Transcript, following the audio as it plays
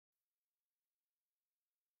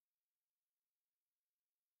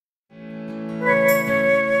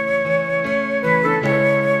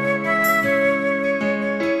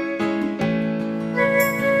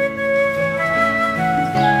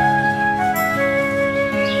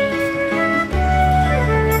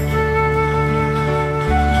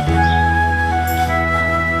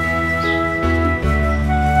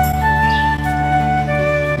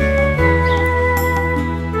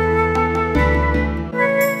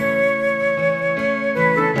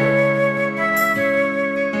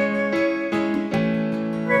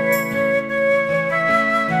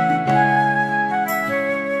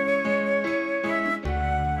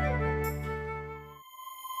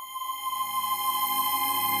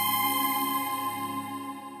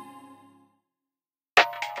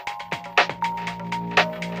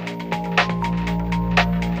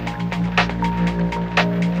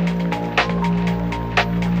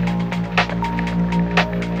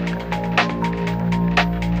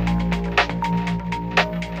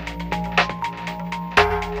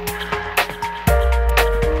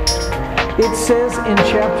It says in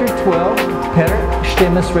chapter 12, Perek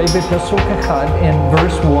 12 Pasuk Echad, in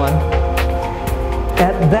verse 1,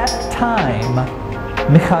 "At that time,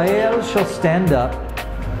 Michael shall stand up,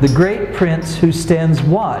 the great prince who stands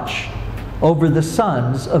watch over the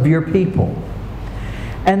sons of your people.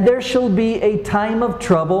 And there shall be a time of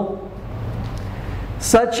trouble,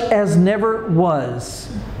 such as never was,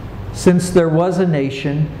 since there was a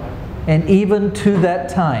nation, and even to that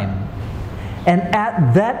time. And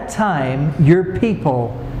at that time your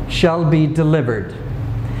people shall be delivered,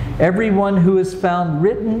 everyone who is found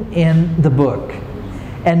written in the book.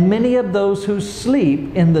 And many of those who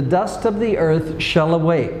sleep in the dust of the earth shall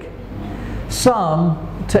awake, some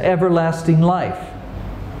to everlasting life,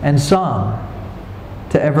 and some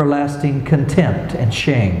to everlasting contempt and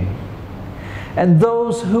shame. And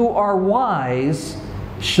those who are wise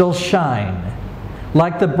shall shine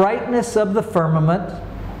like the brightness of the firmament,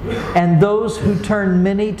 and those who turn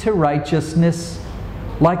many to righteousness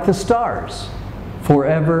like the stars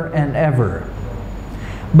forever and ever.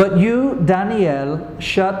 But you, Daniel,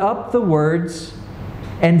 shut up the words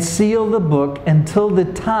and seal the book until the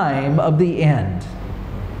time of the end.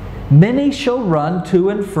 Many shall run to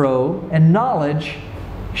and fro, and knowledge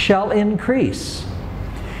shall increase."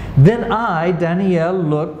 Then I, Daniel,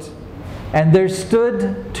 looked, and there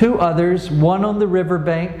stood two others, one on the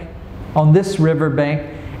riverbank, on this riverbank,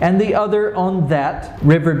 and the other on that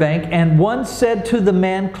riverbank. And one said to the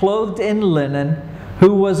man clothed in linen,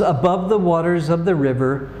 who was above the waters of the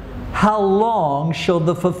river, "How long shall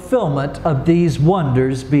the fulfillment of these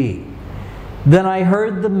wonders be?" Then I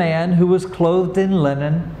heard the man who was clothed in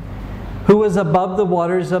linen, who was above the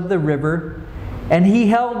waters of the river, and he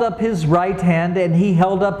held up his right hand, and he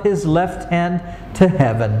held up his left hand to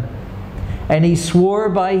heaven. And he swore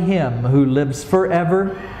by him who lives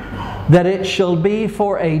forever, that it shall be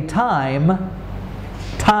for a time,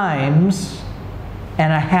 times,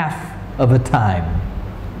 and a half of a time.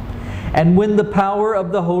 And when the power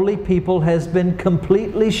of the holy people has been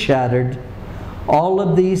completely shattered, all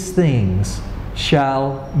of these things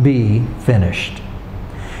shall be finished.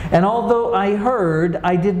 And although I heard,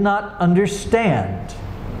 I did not understand.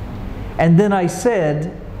 And then I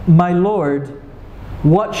said, "My Lord,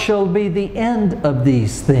 what shall be the end of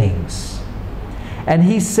these things?" And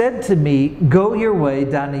he said to me, "Go your way,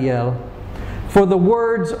 Daniel, for the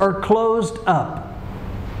words are closed up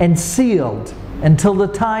and sealed until the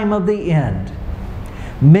time of the end.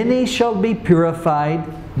 Many shall be purified,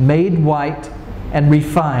 made white, and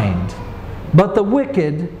refined. But the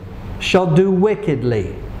wicked shall do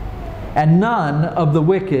wickedly, and none of the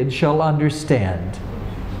wicked shall understand.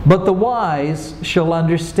 But the wise shall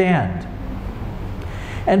understand.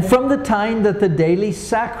 And from the time that the daily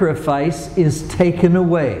sacrifice is taken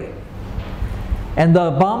away, and the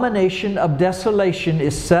abomination of desolation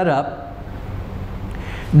is set up,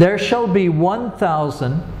 there shall be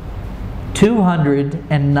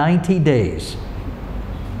 1,290 days.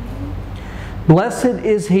 Blessed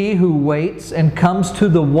is he who waits and comes to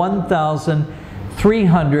the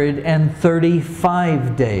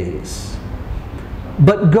 1,335 days.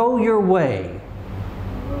 But go your way.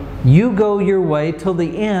 You go your way till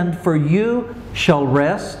the end, for you shall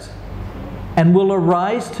rest and will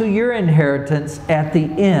arise to your inheritance at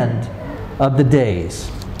the end of the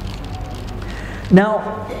days." Now,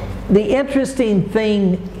 the interesting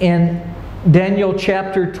thing in Daniel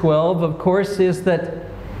chapter 12, of course, is that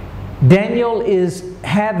Daniel is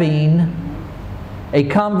having a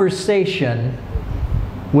conversation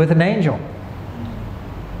with an angel.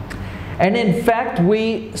 And in fact,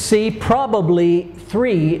 we see probably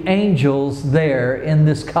 3 angels there in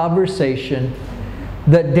this conversation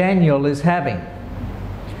that Daniel is having.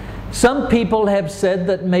 Some people have said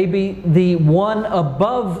that maybe the one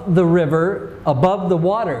above the river, above the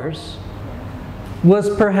waters, was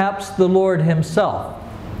perhaps the Lord himself.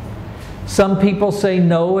 Some people say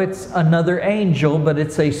no, it's another angel, but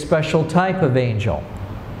it's a special type of angel.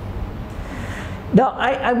 Now,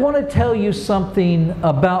 I want to tell you something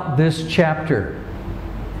about this chapter.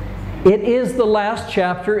 It is the last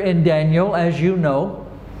chapter in Daniel, as you know.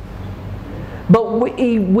 But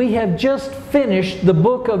we have just finished the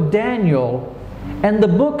book of Daniel, and the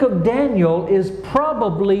book of Daniel is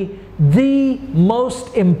probably the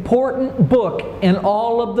most important book in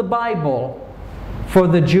all of the Bible for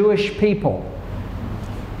the Jewish people.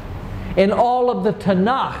 In all of the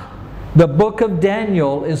Tanakh, the book of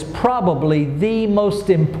Daniel is probably the most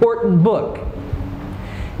important book,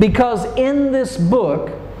 because in this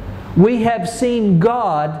book we have seen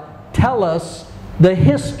God tell us the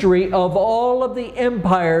history of all of the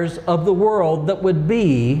empires of the world that would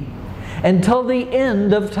be until the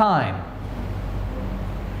end of time.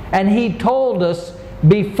 And He told us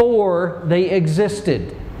before they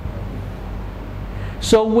existed.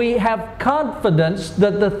 So we have confidence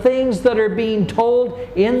that the things that are being told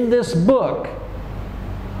in this book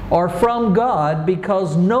are from God,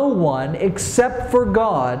 because no one except for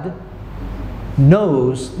God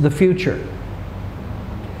knows the future.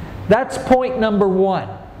 That's point number one.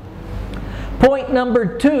 Point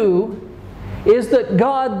number two is that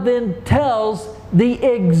God then tells the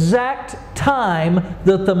exact time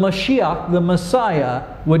that the Mashiach, the Messiah,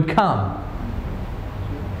 would come.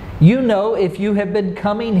 You know, if you have been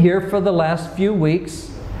coming here for the last few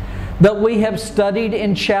weeks, that we have studied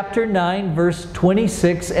in chapter 9, verse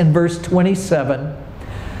 26 and verse 27,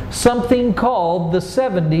 something called the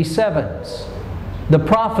 77s, the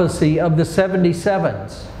prophecy of the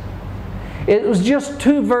 77s. It was just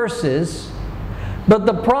 2 verses, but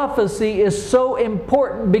the prophecy is so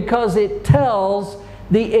important because it tells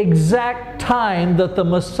the exact time that the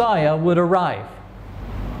Messiah would arrive.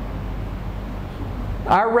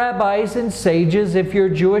 Our rabbis and sages, if you're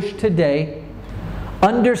Jewish today,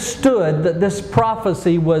 understood that this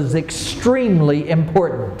prophecy was extremely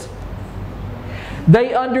important.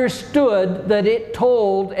 They understood that it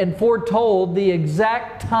told and foretold the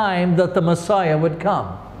exact time that the Messiah would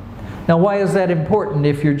come. Now, why is that important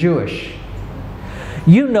if you're Jewish?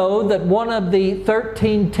 You know that one of the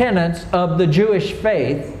 13 tenets of the Jewish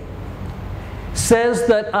faith says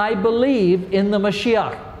that I believe in the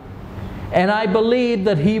Mashiach, and I believe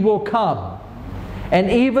that He will come. And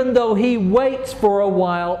even though He waits for a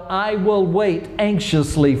while, I will wait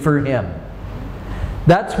anxiously for Him.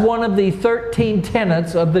 That's one of the 13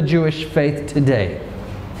 tenets of the Jewish faith today.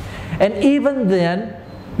 And even then,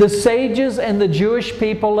 the sages and the Jewish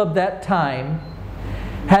people of that time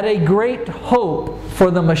had a great hope for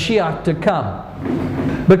the Mashiach to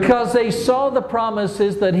come, because they saw the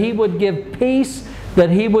promises that He would give peace,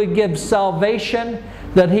 that He would give salvation,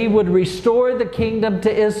 that He would restore the kingdom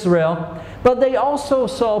to Israel. But they also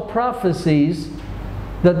saw prophecies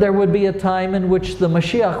that there would be a time in which the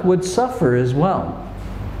Mashiach would suffer as well.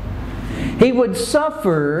 He would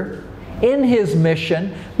suffer in His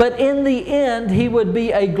mission, but in the end He would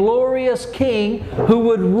be a glorious king who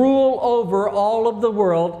would rule over all of the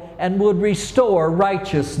world and would restore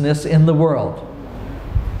righteousness in the world.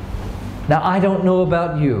 Now, I don't know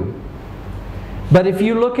about you, but if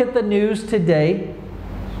you look at the news today,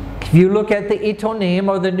 if you look at the itonim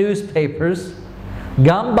or the newspapers,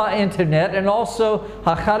 gam by internet, and also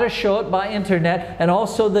hacharashot by internet, and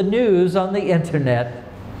also the news on the internet,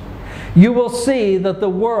 you will see that the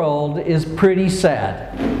world is pretty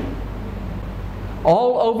sad.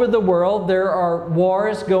 All over the world there are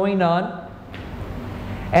wars going on,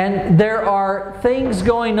 and there are things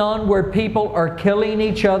going on where people are killing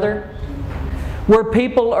each other, where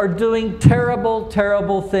people are doing terrible,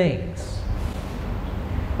 terrible things.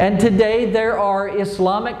 And today there are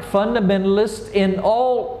Islamic fundamentalists in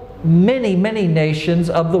many nations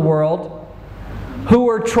of the world who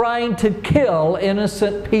are trying to kill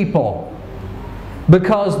innocent people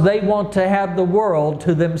because they want to have the world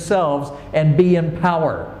to themselves and be in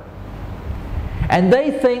power. And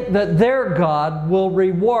they think that their God will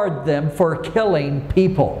reward them for killing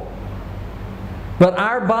people. But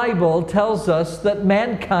our Bible tells us that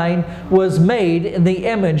mankind was made in the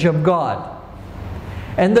image of God,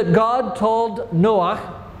 and that God told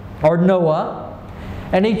Noah,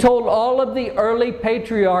 and He told all of the early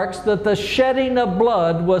patriarchs that the shedding of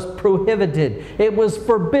blood was prohibited. It was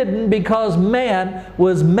forbidden because man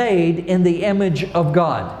was made in the image of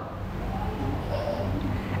God.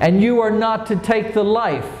 And you are not to take the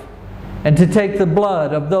life and to take the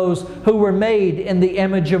blood of those who were made in the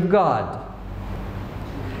image of God.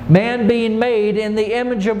 Man being made in the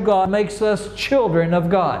image of God makes us children of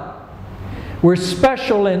God. We're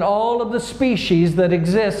special in all of the species that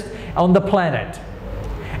exist on the planet.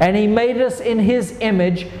 And He made us in His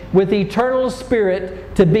image with eternal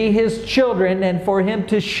spirit to be His children and for Him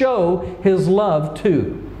to show His love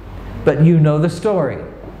too. But you know the story.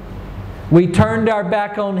 We turned our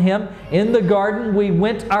back on Him. In the garden we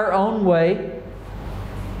went our own way.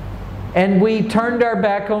 And we turned our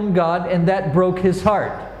back on God, and that broke His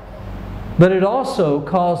heart. But it also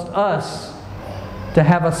caused us to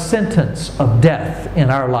have a sentence of death in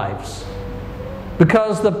our lives.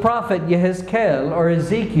 Because the prophet Yehezkel or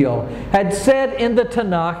Ezekiel had said in the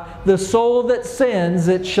Tanakh, the soul that sins,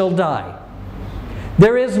 it shall die.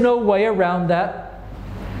 There is no way around that.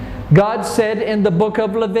 God said in the book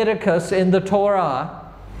of Leviticus in the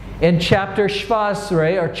Torah, in chapter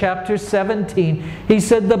Shvasre or chapter 17, He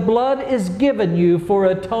said, the blood is given you for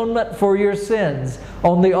atonement for your sins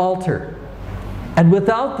on the altar. And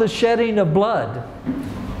without the shedding of blood,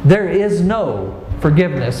 there is no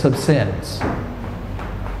forgiveness of sins.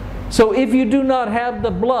 So if you do not have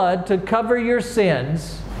the blood to cover your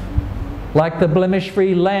sins, like the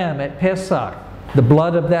blemish-free lamb at Pesach, the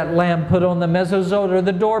blood of that lamb put on the mezuzot or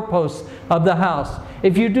the doorposts of the house,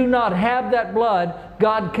 if you do not have that blood,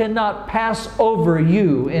 God cannot pass over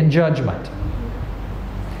you in judgment.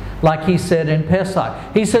 Like He said in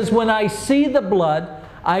Pesach. He says, when I see the blood,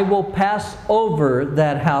 I will pass over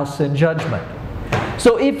that house in judgment.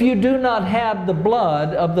 So if you do not have the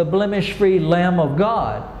blood of the blemish-free Lamb of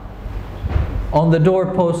God on the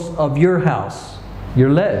doorposts of your house, your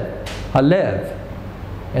halev,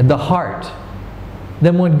 and the heart,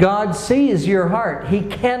 then when God sees your heart, He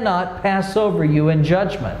cannot pass over you in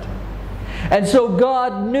judgment. And so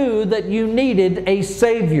God knew that you needed a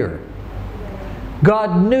Savior.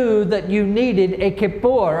 God knew that you needed a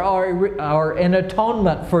kippur, or an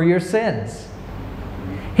atonement for your sins.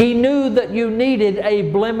 He knew that you needed a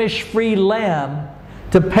blemish-free lamb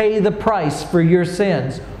to pay the price for your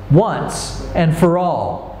sins once and for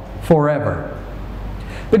all, forever.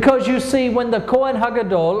 Because you see, when the Kohen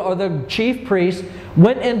Hagadol, or the chief priest,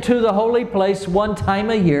 went into the holy place one time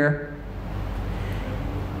a year,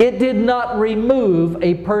 it did not remove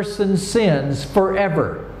a person's sins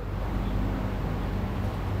forever.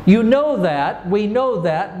 You know that, we know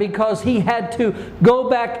that, because he had to go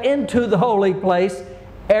back into the holy place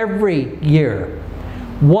every year.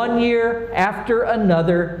 One year after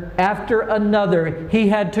another, he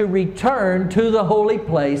had to return to the holy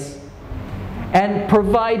place and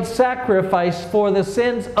provide sacrifice for the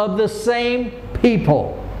sins of the same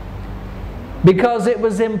people. Because it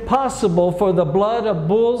was impossible for the blood of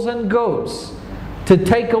bulls and goats to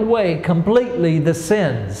take away completely the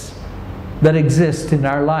sins that exist in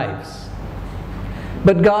our lives.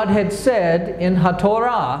 But God had said in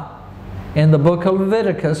HaTorah, in the book of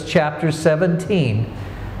Leviticus, chapter 17,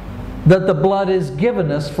 that the blood is given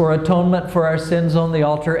us for atonement for our sins on the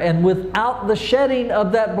altar, and without the shedding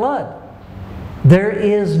of that blood, there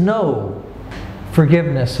is no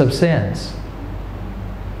forgiveness of sins.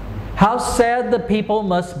 How sad the people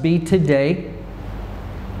must be today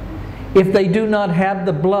if they do not have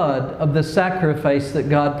the blood of the sacrifice that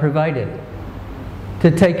God provided to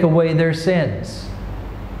take away their sins.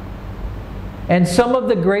 And some of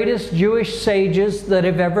the greatest Jewish sages that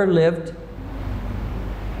have ever lived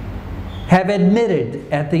have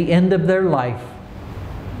admitted at the end of their life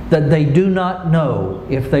that they do not know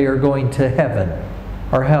if they are going to heaven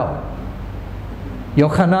or hell.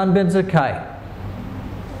 Yochanan ben Zakkai,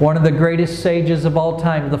 one of the greatest sages of all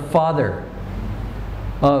time, the father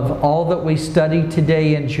of all that we study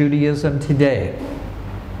today in Judaism today.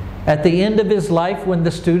 At the end of his life, when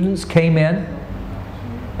the students came in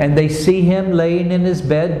and they see him laying in his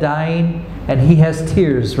bed dying, and he has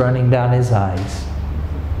tears running down his eyes,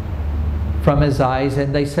 from his eyes,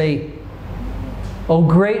 and they say, "O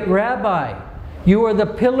great Rabbi, you are the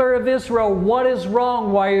pillar of Israel. What is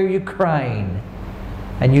wrong? Why are you crying?"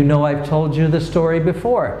 And you know I've told you the story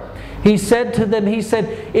before. He said to them, he said,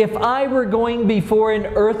 "If I were going before an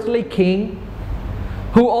earthly king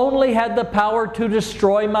who only had the power to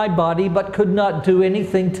destroy my body but could not do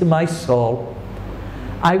anything to my soul,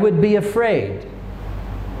 I would be afraid.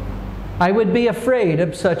 I would be afraid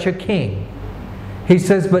of such a king." He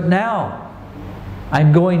says, "But now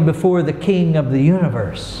I'm going before the King of the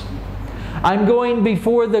universe. I'm going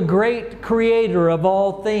before the great Creator of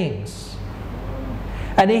all things.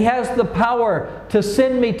 And He has the power to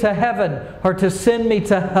send me to heaven or to send me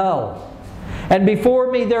to hell. And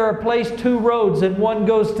before me there are placed two roads, and one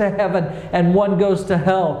goes to heaven and one goes to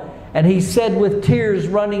hell." And he said with tears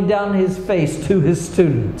running down his face to his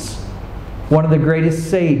students, one of the greatest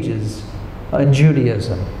sages in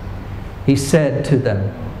Judaism, he said to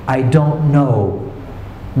them, "I don't know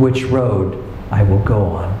which road I will go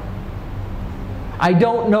on. I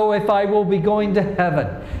don't know if I will be going to heaven,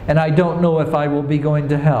 and I don't know if I will be going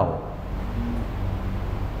to hell."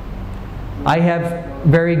 I have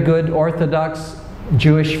very good Orthodox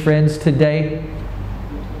Jewish friends today.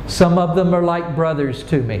 Some of them are like brothers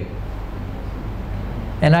to me.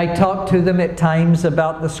 And I talk to them at times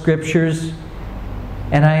about the Scriptures,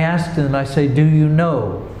 and I ask them, I say, "Do you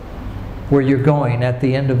know where you're going at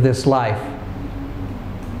the end of this life?"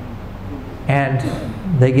 And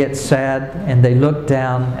they get sad and they look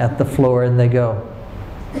down at the floor and they go,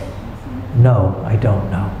 "No, I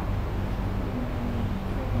don't know."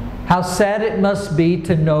 How sad it must be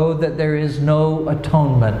to know that there is no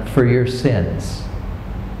atonement for your sins.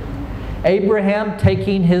 Abraham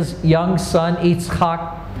taking his young son Yitzchak,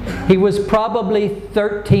 he was probably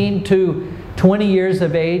 13 to 20 years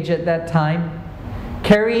of age at that time,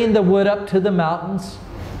 carrying the wood up to the mountains,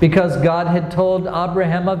 because God had told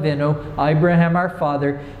Abraham Avinu, Abraham our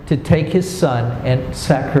father, to take his son and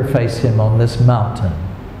sacrifice him on this mountain.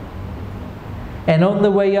 And on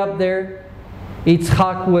the way up there,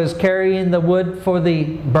 Yitzchak was carrying the wood for the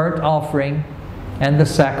burnt offering and the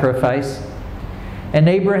sacrifice. And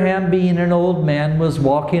Abraham, being an old man, was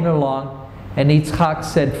walking along, and Yitzchak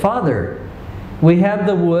said, "Father, we have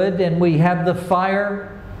the wood and we have the fire,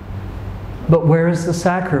 but where is the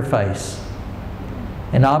sacrifice?"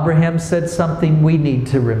 And Abraham said something we need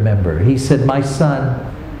to remember. He said, "My son,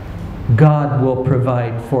 God will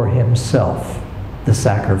provide for himself the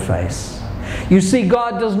sacrifice." You see,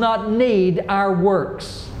 God does not need our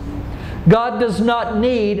works. God does not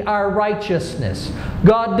need our righteousness.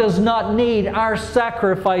 God does not need our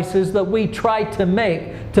sacrifices that we try to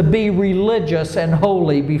make to be religious and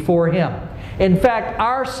holy before Him. In fact,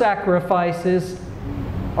 our sacrifices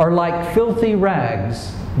are like filthy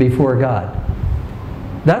rags before God.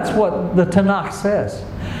 That's what the Tanakh says.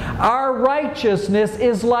 Our righteousness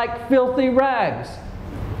is like filthy rags.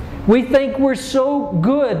 We think we're so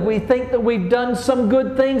good. We think that we've done some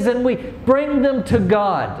good things, and we bring them to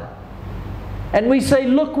God. And we say,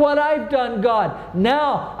 "Look what I've done, God.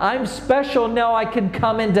 Now I'm special. Now I can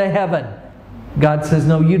come into heaven." God says,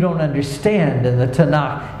 "No, you don't understand." In the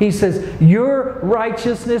Tanakh, He says, your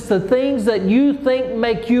righteousness, the things that you think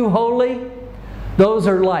make you holy, those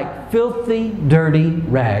are like filthy, dirty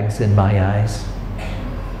rags in my eyes.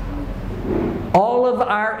 All of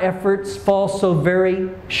our efforts fall so very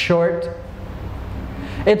short.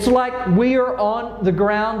 It's like we are on the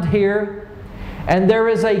ground here, and there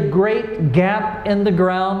is a great gap in the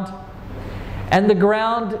ground, and the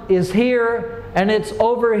ground is here, and it's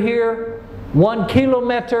over here 1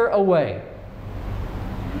 kilometer away.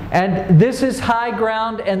 And this is high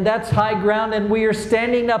ground, and that's high ground, and we are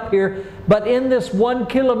standing up here, but in this 1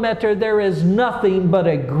 kilometer there is nothing but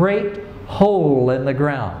a great hole in the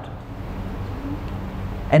ground.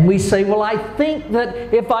 And we say, "Well, I think that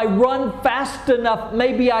if I run fast enough,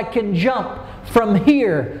 maybe I can jump from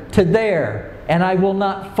here to there, and I will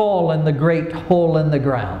not fall in the great hole in the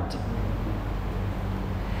ground."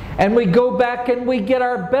 And we go back and we get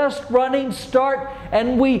our best running start,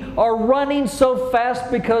 and we are running so fast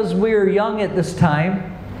because we are young at this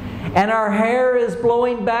time, and our hair is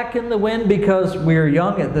blowing back in the wind because we are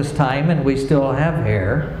young at this time and we still have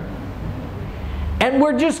hair. And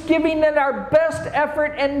we're just giving it our best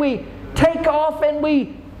effort, and we take off and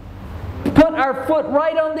we put our foot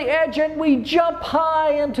right on the edge and we jump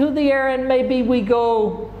high into the air, and maybe we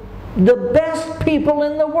go, the best people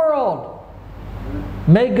in the world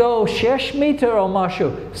may go 6 meter or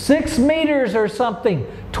mashu, 6 meters or something,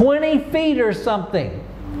 20 feet or something.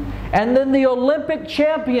 And then the Olympic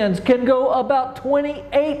champions can go about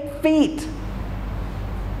 28 feet.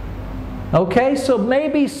 Okay, so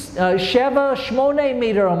maybe 7-8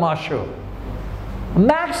 meter or mashu,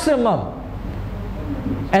 maximum.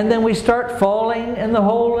 And then we start falling in the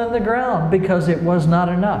hole in the ground because it was not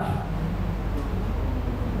enough.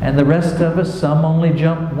 And the rest of us, some only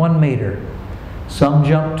jump 1 meter. Some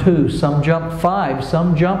jump 2, some jump 5,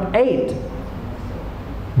 some jump 8.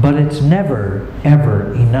 But it's never,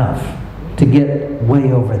 ever enough to get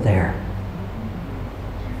way over there.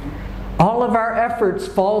 All of our efforts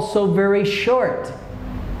fall so very short.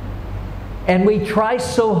 And we try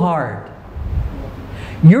so hard.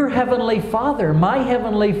 Your Heavenly Father, my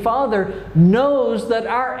Heavenly Father, knows that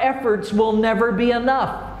our efforts will never be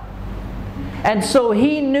enough. And so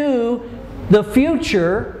He knew the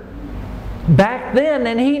future back then,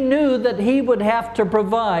 and He knew that He would have to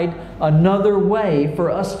provide another way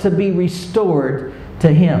for us to be restored to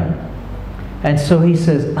Him. And so He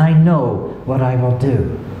says, "I know what I will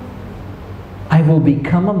do. I will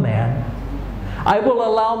become a man. I will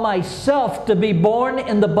allow myself to be born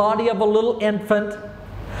in the body of a little infant.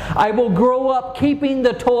 I will grow up keeping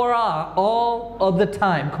the Torah all of the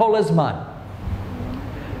time, kol hazman,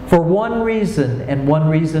 for one reason and one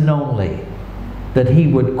reason only, that He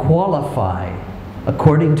would qualify,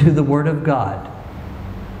 according to the Word of God,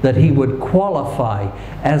 that He would qualify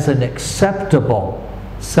as an acceptable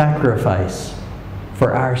sacrifice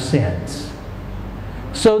for our sins,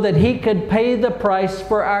 so that He could pay the price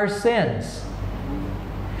for our sins.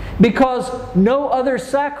 Because no other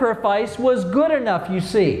sacrifice was good enough, you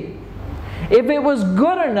see. If it was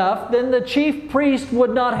good enough, then the chief priest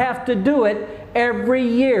would not have to do it every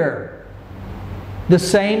year. The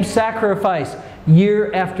same sacrifice,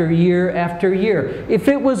 year after year after year. If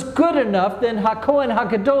it was good enough, then HaKohen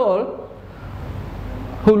HaGadol,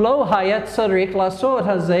 hu lo haya tzarich lasot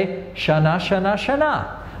hazeh shana shana shana,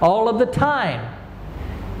 all of the time.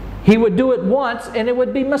 He would do it once and it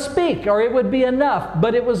would be maspeak, or it would be enough,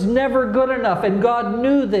 but it was never good enough, and God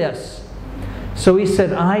knew this. So He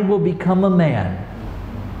said, I will become a man.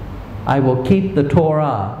 I will keep the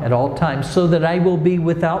Torah at all times, so that I will be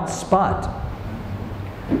without spot,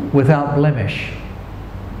 without blemish,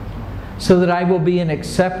 so that I will be an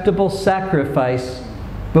acceptable sacrifice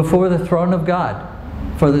before the throne of God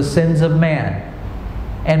for the sins of man.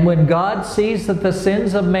 And when God sees that the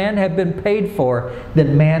sins of man have been paid for,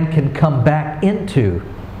 then man can come back into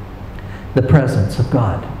the presence of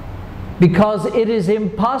God. Because it is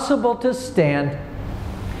impossible to stand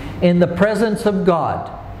in the presence of God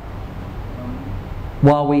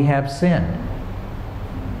while we have sinned.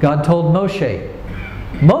 God told Moshe,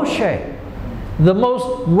 Moshe, the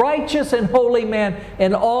most righteous and holy man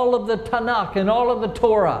in all of the Tanakh and all of the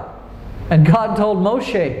Torah. And God told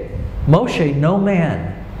Moshe, Moshe, no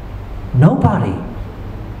man, nobody,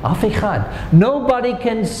 afichad, nobody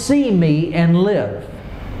can see me and live.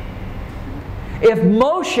 If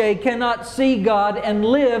Moshe cannot see God and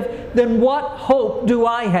live, then what hope do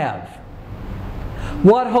I have?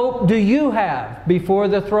 What hope do you have before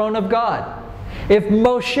the throne of God? If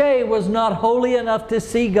Moshe was not holy enough to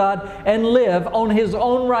see God and live on his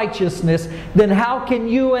own righteousness, then how can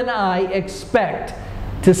you and I expect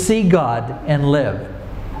to see God and live?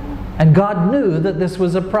 And God knew that this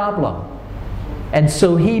was a problem. And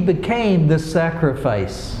so He became the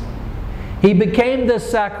sacrifice. He became the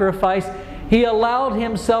sacrifice. He allowed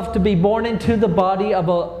Himself to be born into the body of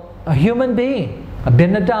a human being, a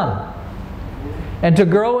Ben Adam, and to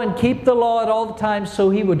grow and keep the law at all times, so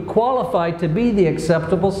He would qualify to be the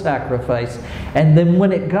acceptable sacrifice. And then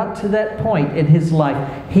when it got to that point in His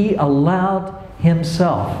life, He allowed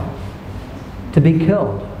Himself to be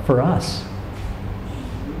killed for us.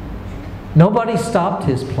 Nobody stopped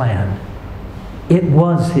His plan. It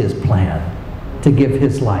was His plan to give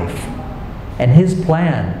His life. And His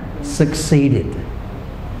plan succeeded.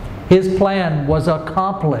 His plan was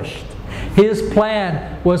accomplished. His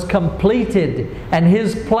plan was completed, and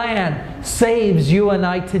His plan saves you and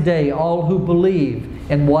I today, all who believe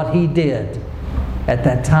in what He did at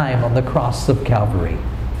that time on the cross of Calvary.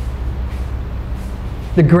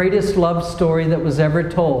 The greatest love story that was ever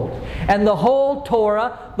told. And the whole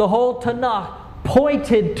Torah, the whole Tanakh,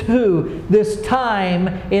 pointed to this time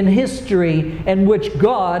in history in which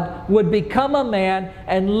God would become a man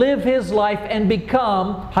and live His life and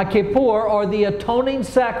become HaKippur, or the atoning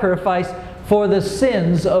sacrifice for the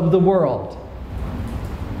sins of the world,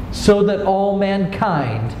 so that all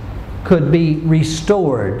mankind could be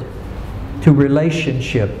restored to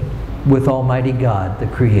relationship with Almighty God, the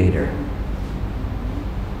Creator.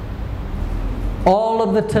 All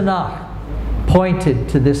of the Tanakh pointed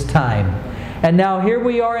to this time. And now here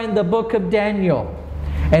we are in the book of Daniel.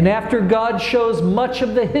 And after God shows much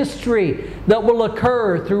of the history that will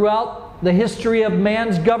occur throughout the history of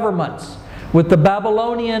man's governments, with the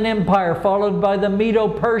Babylonian Empire, followed by the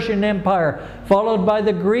Medo-Persian Empire, followed by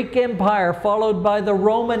the Greek Empire, followed by the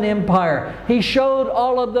Roman Empire. He showed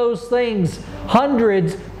all of those things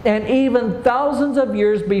hundreds and even thousands of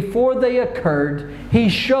years before they occurred. He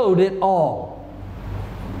showed it all.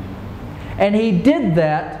 And He did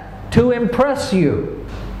that to impress you.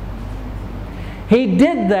 He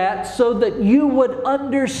did that so that you would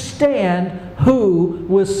understand who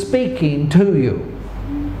was speaking to you.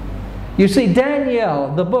 You see,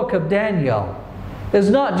 Daniel, the book of Daniel, is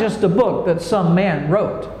not just a book that some man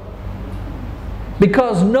wrote.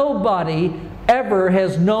 Because nobody ever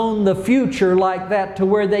has known the future like that, to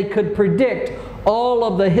where they could predict all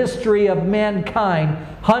of the history of mankind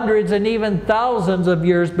hundreds and even thousands of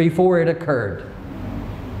years before it occurred.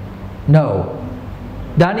 No.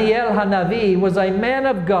 Daniel Hanavi was a man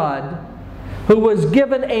of God who was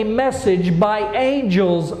given a message by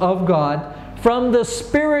angels of God from the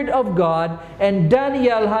Spirit of God, and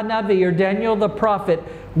Daniel Hanavi, or Daniel the prophet,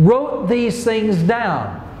 wrote these things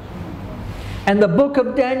down. And the book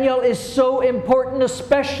of Daniel is so important,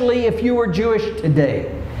 especially if you are Jewish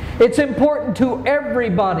today. It's important to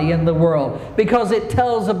everybody in the world because it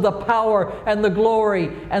tells of the power and the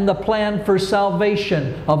glory and the plan for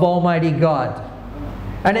salvation of Almighty God.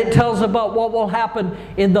 And it tells about what will happen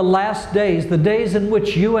in the last days, the days in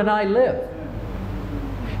which you and I live.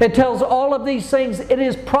 It tells all of these things. It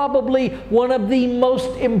is probably one of the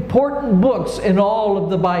most important books in all of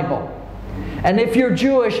the Bible. And if you're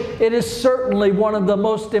Jewish, it is certainly one of the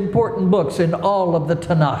most important books in all of the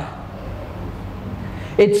Tanakh.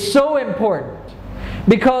 It's so important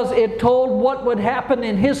because it told what would happen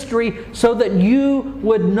in history so that you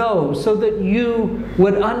would know, so that you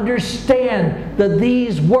would understand that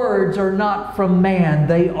these words are not from man,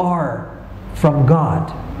 they are from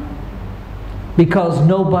God. because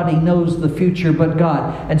nobody knows the future but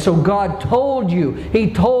God. And so God told you, He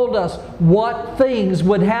told us what things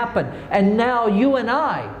would happen. And now you and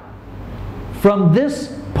I, from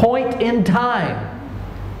this point in time,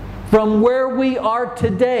 from where we are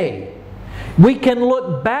today, we can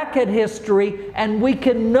look back at history and we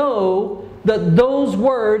can know that those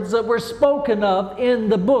words that were spoken of in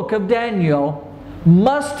the book of Daniel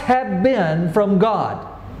must have been from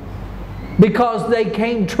God, because they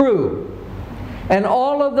came true. And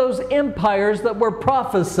all of those empires that were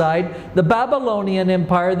prophesied, the Babylonian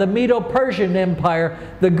Empire, the Medo-Persian Empire,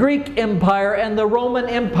 the Greek Empire, and the Roman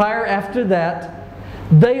Empire after that,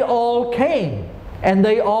 they all came and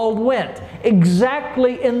they all went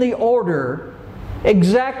exactly in the order,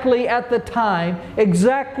 exactly at the time,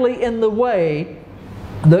 exactly in the way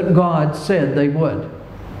that God said they would.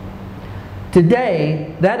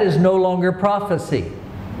 Today, that is no longer prophecy.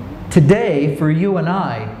 Today, for you and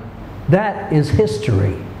I, that is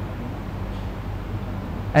history.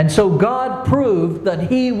 And so God proved that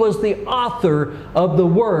He was the author of the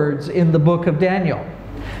words in the book of Daniel.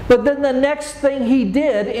 But then the next thing He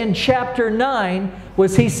did in chapter 9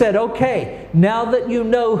 was He said, okay, now that you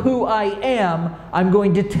know who I am, I'm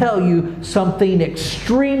going to tell you something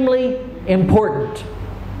extremely important.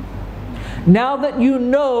 Now that you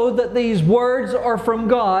know that these words are from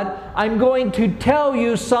God, I'm going to tell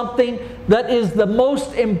you something that is the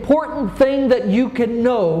most important thing that you can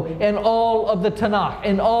know in all of the Tanakh,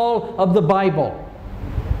 in all of the Bible.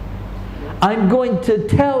 I'm going to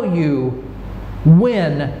tell you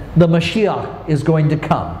when the Mashiach is going to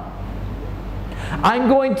come. I'm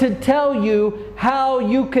going to tell you how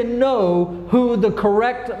you can know who the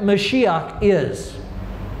correct Mashiach is.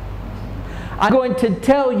 I'm going to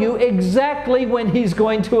tell you exactly when He's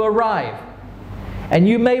going to arrive. And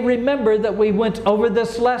you may remember that we went over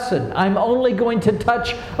this lesson. I'm only going to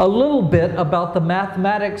touch a little bit about the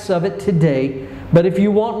mathematics of it today. But if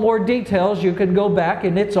you want more details, you can go back,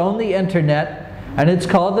 and it's on the internet. And it's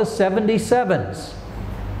called the 77s.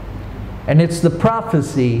 And it's the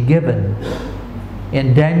prophecy given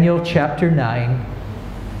in Daniel chapter 9,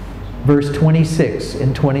 verse 26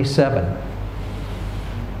 and 27.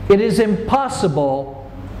 It is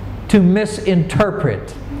impossible to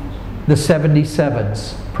misinterpret the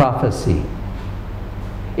 77's prophecy.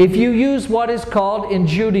 If you use what is called in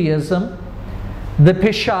Judaism the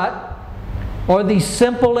Peshat, or the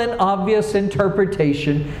simple and obvious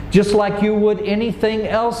interpretation, just like you would anything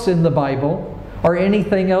else in the Bible, or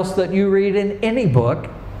anything else that you read in any book,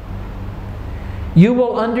 you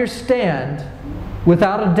will understand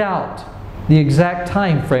without a doubt the exact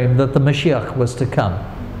time frame that the Mashiach was to come.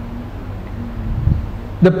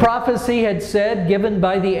 The prophecy had said, given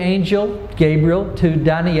by the angel Gabriel to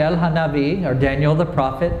Daniel Hanavi, or Daniel the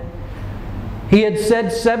prophet, he had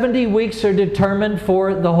said 70 weeks are determined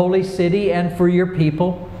for the holy city and for your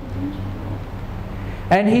people.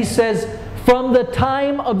 And he says, from the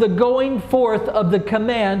time of the going forth of the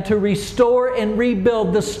command to restore and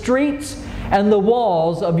rebuild the streets and the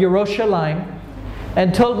walls of Jerusalem,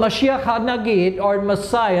 until Mashiach HaNagid, or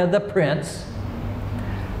Messiah the Prince,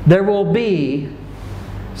 there will be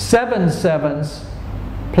 7 sevens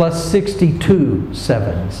plus 62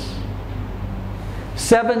 sevens.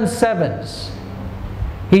 7 sevens.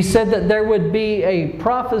 He said that there would be a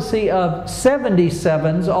prophecy of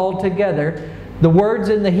 77s altogether. The words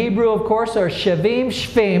in the Hebrew, of course, are Shavim,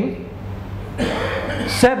 Shvim.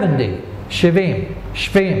 70. Shavim,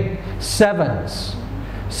 Shvim. Sevens.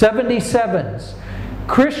 77s.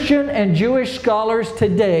 Christian and Jewish scholars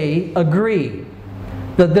today agree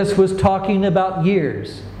that this was talking about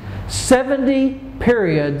years. 70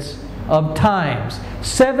 periods of times.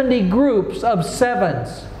 70 groups of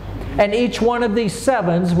sevens. And each one of these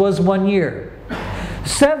sevens was 1 year.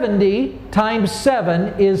 70 times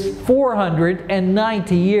 7 is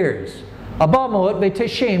 490 years. Abamot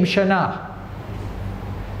v'teshim shana.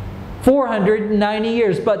 490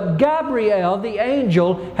 years. But Gabriel, the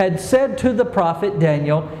angel, had said to the prophet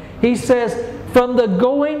Daniel, he says, from the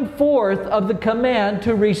going forth of the command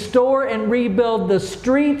to restore and rebuild the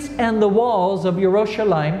streets and the walls of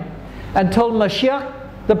Jerusalem until Mashiach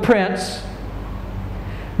the Prince,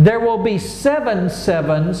 there will be 7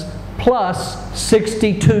 sevens plus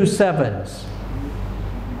 62 sevens.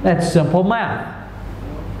 That's simple math.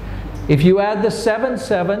 If you add the 7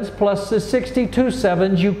 sevens plus the 62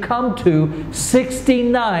 sevens, you come to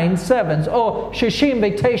 69 sevens. Oh, Shishim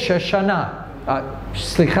V'Tesha Shana.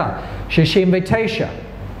 Slicha. Shishim V'Tesha.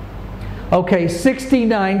 Okay,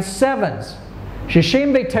 69 sevens.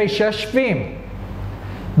 Shishim V'Tesha Shvim.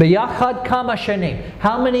 B'yachad kama shanim.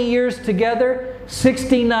 How many years together?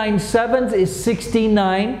 69 sevens is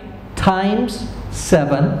 69 times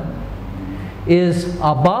 7 is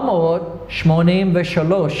 483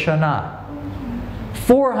 shana.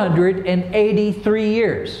 483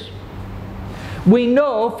 years. We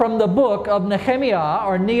know from the book of Nehemiah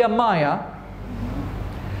or Nehemiah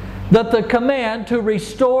that the command to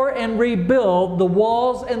restore and rebuild the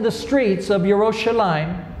walls and the streets of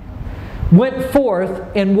Jerusalem went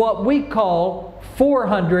forth in what we call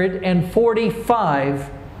 445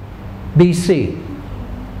 BC,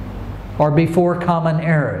 or before Common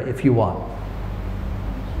Era, if you want.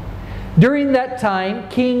 During that time,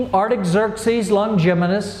 King Artaxerxes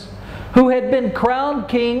Longimanus, who had been crowned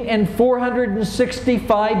king in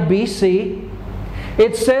 465 BC,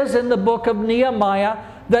 it says in the book of Nehemiah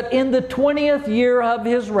that in the 20th year of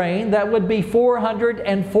his reign, that would be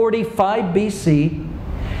 445 BC,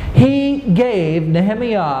 he gave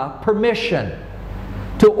Nehemiah permission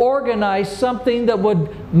to organize something that would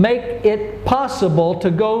make it possible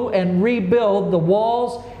to go and rebuild the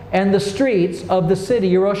walls and the streets of the city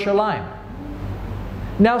Jerusalem.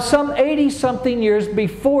 Now, some 80-something years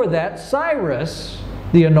before that, Cyrus,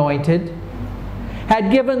 the Anointed,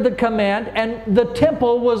 had given the command, and the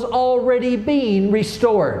temple was already being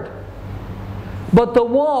restored. But the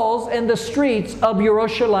walls and the streets of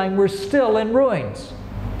Jerusalem were still in ruins.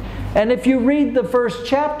 And if you read the first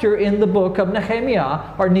chapter in the book of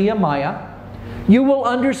Nehemiah, or Nehemiah, you will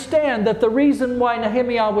understand that the reason why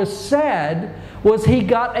Nehemiah was sad was he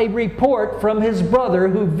got a report from his brother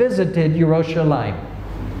who visited Jerusalem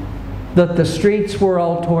that the streets were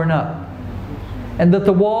all torn up, and that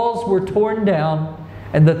the walls were torn down,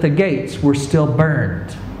 and that the gates were still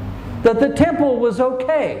burned. That the temple was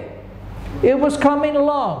okay. It was coming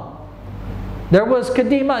along. There was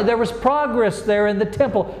kadima, there was progress there in the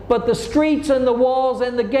temple, but the streets and the walls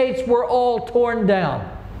and the gates were all torn down.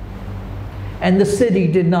 And the city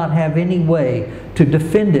did not have any way to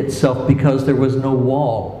defend itself because there was no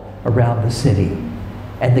wall around the city.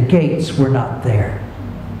 And the gates were not there.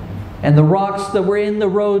 And the rocks that were in the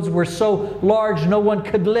roads were so large no one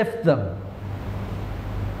could lift them.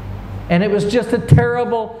 And it was just a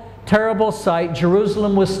terrible, terrible sight.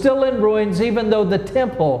 Jerusalem was still in ruins, even though the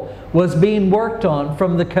temple was being worked on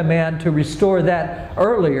from the command to restore that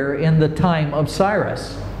earlier in the time of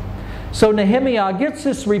Cyrus. So Nehemiah gets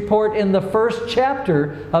this report in the first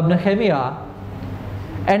chapter of Nehemiah,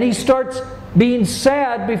 and he starts being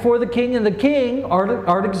sad before the king, and the king,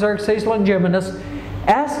 Artaxerxes Longimanus,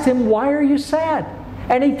 asked him, "Why are you sad?"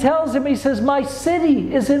 And he tells him, he says, "My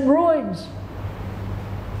city is in ruins."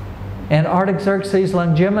 And Artaxerxes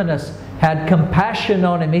Longimanus had compassion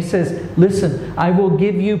on him. He says, "Listen, I will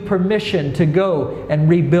give you permission to go and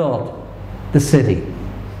rebuild the city.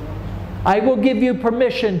 I will give you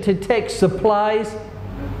permission to take supplies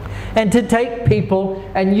and to take people,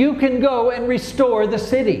 and you can go and restore the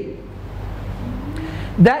city."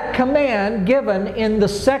 That command given in the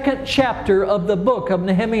second chapter of the book of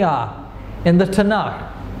Nehemiah in the Tanakh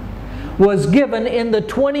was given in the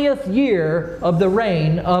 20th year of the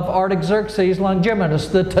reign of Artaxerxes Longimanus.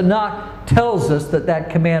 The Tanakh tells us that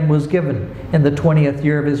that command was given in the 20th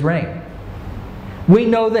year of his reign. We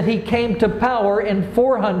know that he came to power in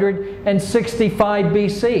 465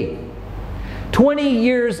 BC. 20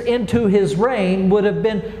 years into his reign would have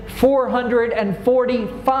been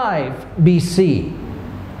 445 BC.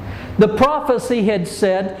 The prophecy had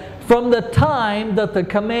said, from the time that the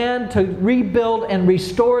command to rebuild and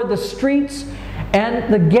restore the streets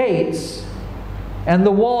and the gates and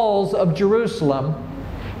the walls of Jerusalem,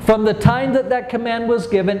 from the time that that command was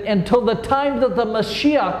given until the time that the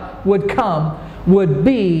Mashiach would come, would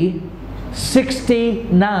be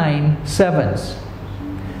 69 sevens.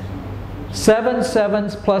 7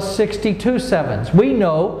 sevens plus 62 sevens. We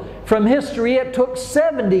know from history it took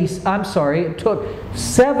 7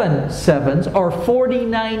 sevens, or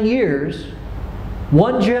 49 years,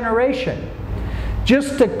 one generation,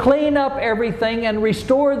 just to clean up everything and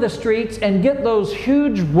restore the streets and get those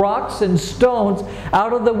huge rocks and stones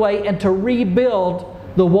out of the way, and to rebuild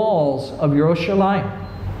the walls of Jerusalem,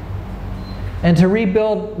 and to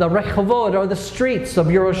rebuild the rechavot, or the streets of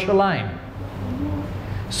Jerusalem.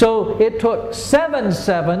 So it took 7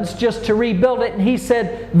 sevens just to rebuild it. And he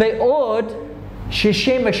said, Ve'od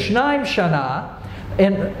shishim v'shnayim shana,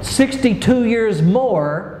 in 62 years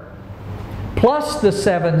more, plus the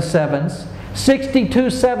 7 sevens, 62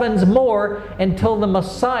 sevens more, until the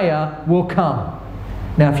Messiah will come.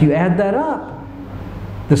 Now if you add that up,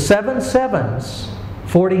 the 7 sevens,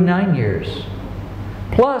 49 years,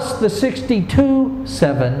 plus the 62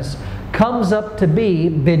 sevens, comes up to be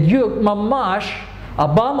Bidyuk Mamash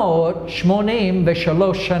Abamot Shmonim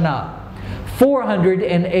V'Shalosh Shana,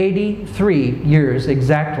 483 years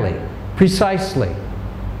exactly. precisely.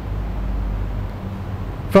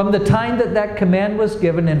 From the time that that command was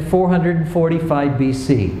given in 445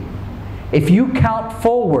 BC, if you count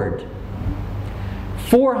forward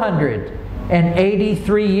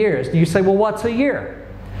 483 years, and you say, well, what's a year?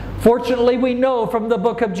 Fortunately, we know from the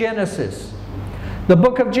book of Genesis. The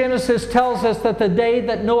book of Genesis tells us that the day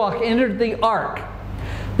that Noah entered the ark,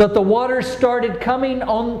 that the waters started coming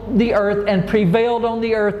on the earth and prevailed on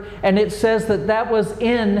the earth, and it says that that was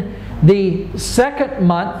in the 2nd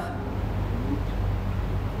month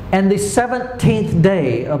and the 17th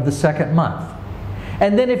day of the 2nd month.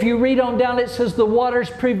 And then if you read on down, it says the waters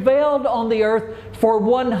prevailed on the earth for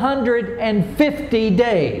 150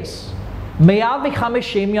 days.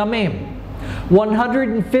 150 yamim.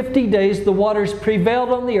 150 days the waters prevailed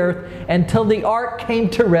on the earth until the ark came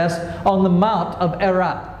to rest on the mount of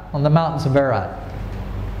Ararat, on the mountains of Ararat.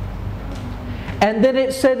 And then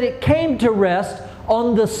it said it came to rest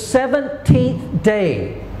on the 17th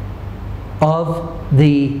day of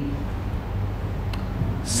the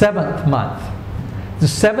 7th month. The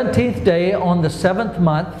 17th day on the 7th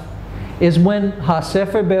month is when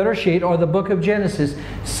HaSefer Bereshit, or the book of Genesis,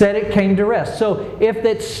 said it came to rest. So if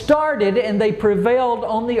it started and they prevailed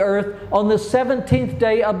on the earth on the 17th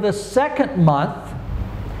day of the 2nd month,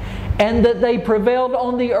 and that they prevailed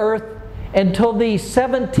on the earth until the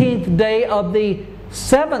 17th day of the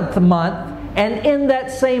 7th month, and in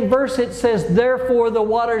that same verse it says, therefore the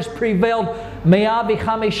waters prevailed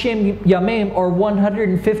 150 yamim, or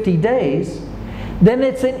 150 days, then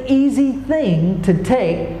it's an easy thing to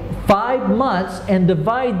take 5 months and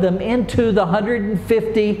divide them into the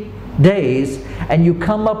 150 days, and you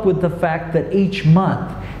come up with the fact that each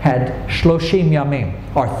month had shloshim yamim,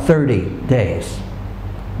 or 30 days.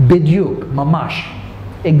 Bidyuk, mamash.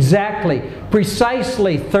 Exactly,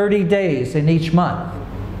 precisely 30 days in each month.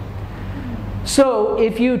 So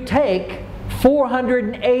if you take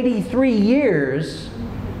 483 years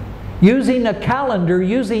using a calendar,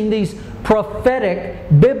 using these prophetic,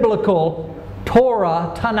 biblical,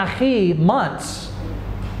 Torah, Tanakhi months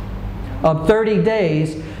of 30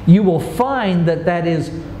 days, you will find that that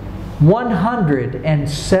is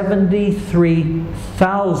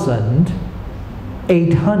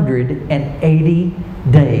 173,880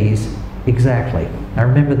 days exactly. Now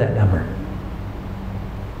remember that number.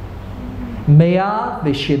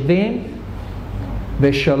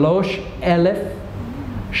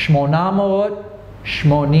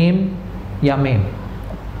 173,880 ימים.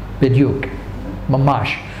 בדיוק.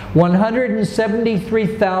 ממש.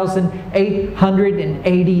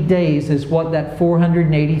 173,880 days is what that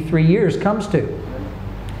 483 years comes to.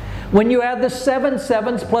 When you add the 7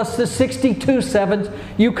 sevens plus the 62 sevens,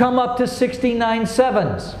 you come up to 69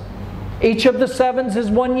 sevens. Each of the sevens is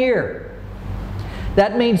 1 year.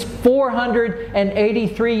 That means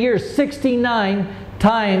 483 years. 69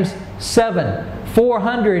 times 7.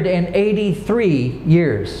 483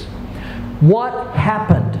 years. What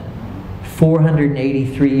happened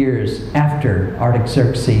 483 years after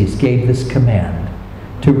Artaxerxes gave this command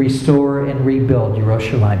to restore and rebuild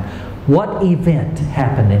Jerusalem? What event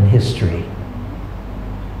happened in history?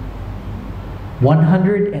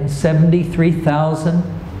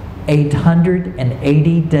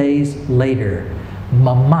 173,880 days later,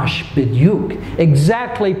 mamash bidyuk,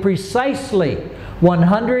 exactly, precisely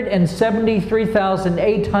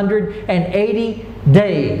 173,880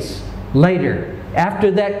 days later, after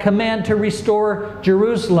that command to restore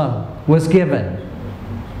Jerusalem was given,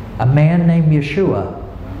 a man named Yeshua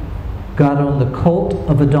got on the colt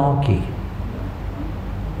of a donkey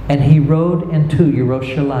and he rode into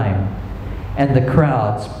Jerusalem, and the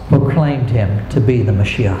crowds proclaimed him to be the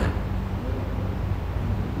Mashiach.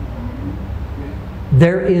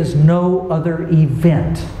 There is no other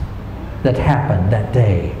event that happened that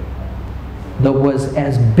day that was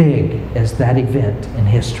as big as that event in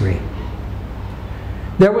history.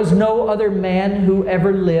 There was no other man who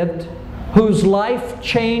ever lived whose life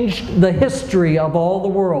changed the history of all the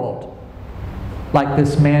world like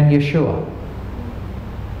this man Yeshua.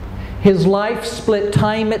 His life split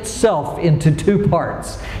time itself into 2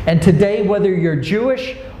 parts. And today, whether you're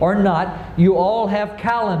Jewish or not, you all have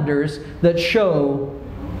calendars that show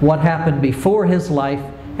what happened before his life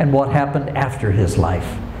and what happened after his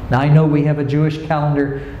life. Now I know we have a Jewish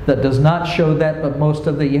calendar that does not show that, but most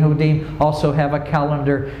of the Yehudim also have a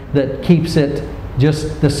calendar that keeps it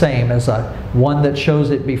just the same as one that shows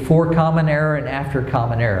it before Common Era and after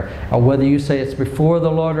Common Era. Or whether you say it's before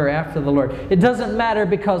the Lord or after the Lord. It doesn't matter,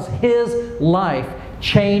 because his life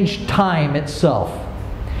changed time itself.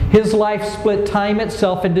 His life split time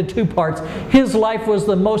itself into two parts. His life was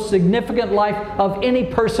the most significant life of any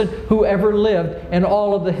person who ever lived in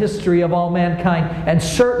all of the history of all mankind. And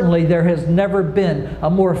certainly there has never been a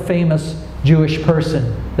more famous Jewish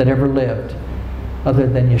person that ever lived other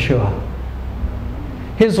than Yeshua.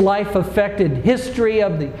 His life affected history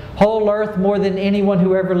of the whole earth more than anyone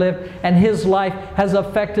who ever lived. And His life has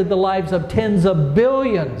affected the lives of tens of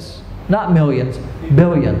billions, not millions,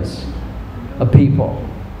 billions of people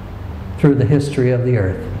through the history of the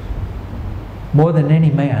earth. More than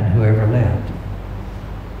any man who ever lived.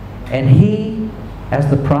 And He,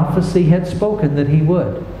 as the prophecy had spoken that He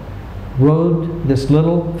would, rode this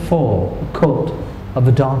little foal, colt of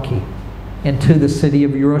a donkey, into the city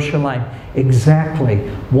of Jerusalem exactly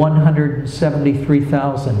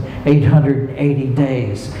 173,880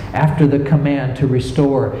 days after the command to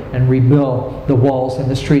restore and rebuild the walls and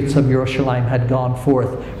the streets of Jerusalem had gone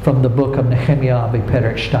forth from the book of Nehemiah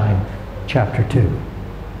Perek 2, chapter 2.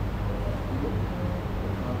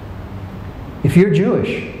 If you're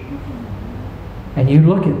Jewish and you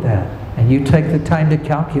look at that and you take the time to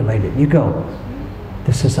calculate it, you go,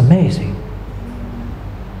 this is amazing.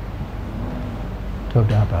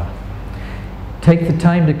 Take the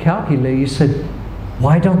time to calculate. You said,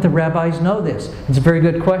 why don't the rabbis know this? It's a very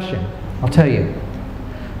good question. I'll tell you.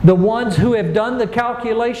 The ones who have done the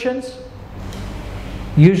calculations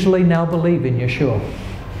usually now believe in Yeshua.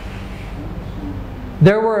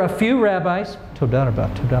 There were a few rabbis,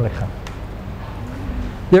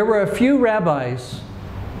 there were a few rabbis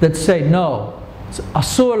that say, no, it's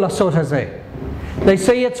asur lasot hazeh. They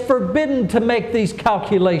say it's forbidden to make these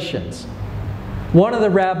calculations. One of the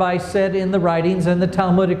rabbis said in the writings, in the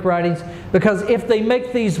Talmudic writings, because if they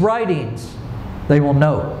make these writings, they will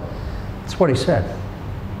know. That's what he said.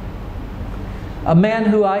 A man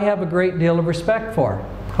who I have a great deal of respect for,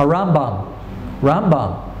 Rambam,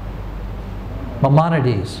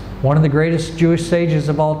 Maimonides, one of the greatest Jewish sages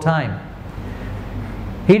of all time.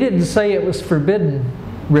 He didn't say it was forbidden,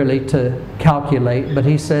 really, to calculate, but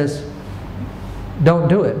he says, don't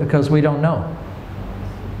do it because we don't know.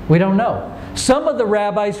 We don't know. Some of the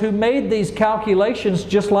rabbis who made these calculations,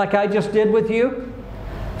 just like I just did with you,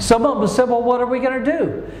 some of them said, well, what are we going to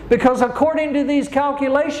do? Because according to these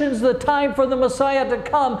calculations, the time for the Messiah to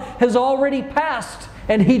come has already passed,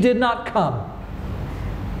 and He did not come.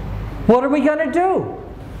 What are we going to do?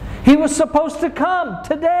 He was supposed to come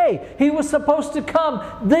today. He was supposed to come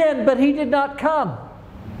then, but He did not come.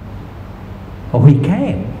 Oh, He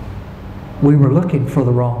came. We were looking for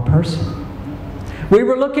the wrong person. We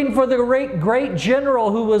were looking for the great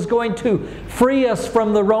general who was going to free us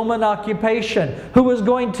from the Roman occupation, who was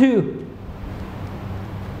going to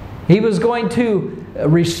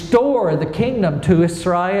restore the kingdom to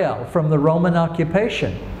Israel from the Roman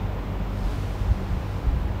occupation.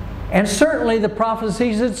 And certainly the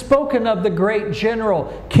prophecies had spoken of the great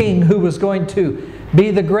general king who was going to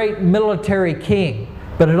be the great military king.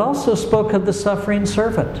 But it also spoke of the suffering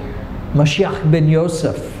servant, Mashiach ben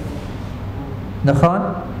Yosef.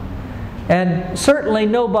 Nachon? And certainly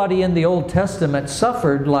nobody in the Old Testament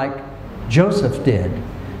suffered like Joseph did.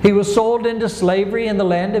 He was sold into slavery in the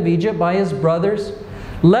land of Egypt by his brothers,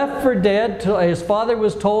 left for dead till his father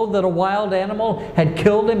was told that a wild animal had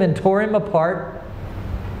killed him and tore him apart.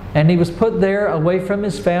 And he was put there away from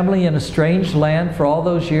his family in a strange land for all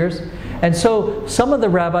those years. And so some of the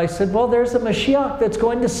rabbis said, well, there's a Mashiach that's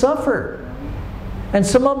going to suffer. And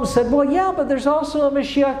some of them said, well, yeah, but there's also a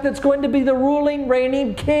Mashiach that's going to be the ruling,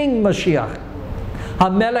 reigning king Mashiach.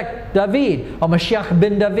 HaMelech David, or Mashiach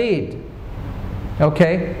ben David.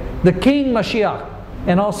 Okay? The king Mashiach.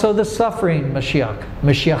 And also the suffering Mashiach.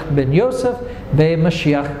 Mashiach ben Yosef, ve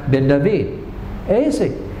Mashiach ben David.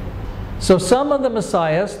 Easy. So some of the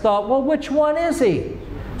messiahs thought, well, which one is he?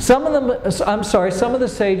 Some of the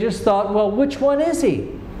sages thought, well, which one is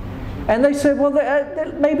he? And they said, well,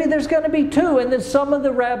 maybe there's going to be two. And then some of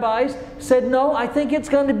the rabbis said, no, I think it's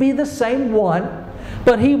going to be the same one.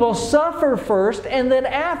 But he will suffer first, and then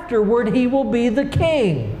afterward he will be the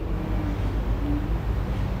king.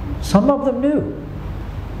 Some of them knew.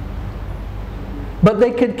 But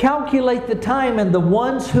they could calculate the time, and the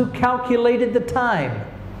ones who calculated the time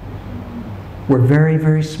were very,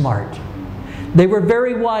 very smart. They were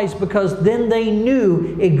very wise because then they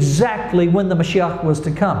knew exactly when the Mashiach was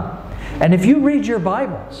to come. And if you read your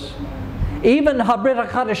Bibles, even Habrit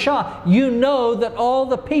HaChadashah, you know that all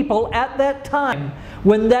the people at that time,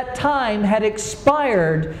 when that time had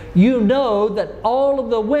expired, you know that all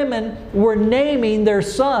of the women were naming their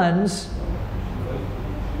sons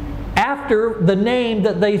after the name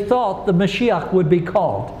that they thought the Mashiach would be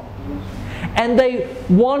called. And they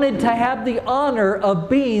wanted to have the honor of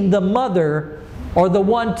being the mother or the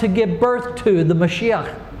one to give birth to the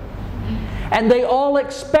Mashiach. And they all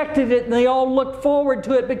expected it and they all looked forward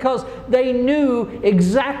to it because they knew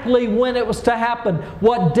exactly when it was to happen,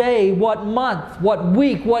 what day, what month, what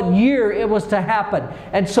week, what year it was to happen.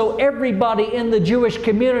 And so everybody in the Jewish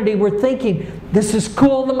community were thinking, this is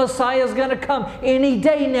cool, the Messiah is going to come. Any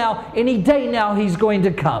day now He's going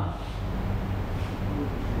to come.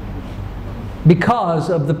 Because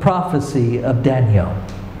of the prophecy of Daniel.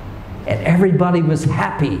 And everybody was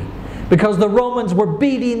happy. Because the Romans were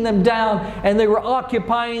beating them down and they were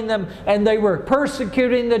occupying them and they were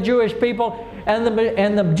persecuting the Jewish people, and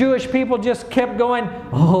the Jewish people just kept going,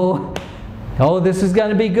 oh, this is going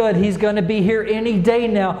to be good. He's going to be here any day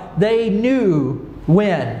now. They knew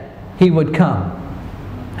when He would come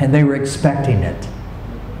and they were expecting it.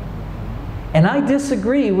 And I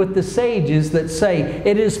disagree with the sages that say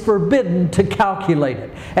it is forbidden to calculate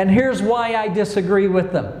it. And here's why I disagree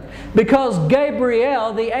with them. Because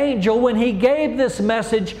Gabriel, the angel, when he gave this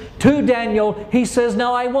message to Daniel, he says,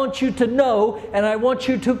 now I want you to know, and I want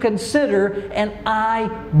you to consider, and I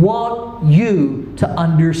want you to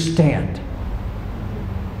understand.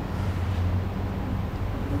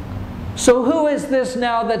 So who is this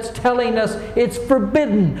now that's telling us it's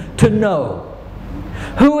forbidden to know?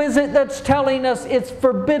 Who is it that's telling us it's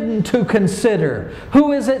forbidden to consider?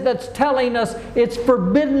 Who is it that's telling us it's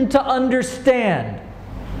forbidden to understand?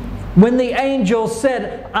 When the angel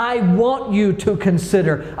said, I want you to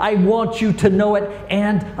consider, I want you to know it,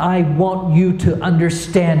 and I want you to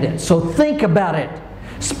understand it. So think about it.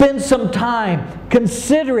 Spend some time.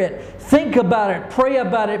 Consider it. Think about it. Pray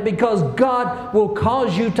about it, because God will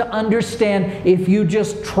cause you to understand if you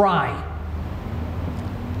just try.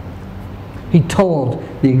 He told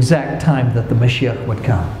the exact time that the Mashiach would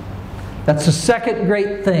come. That's the second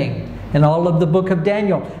great thing in all of the book of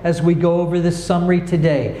Daniel as we go over this summary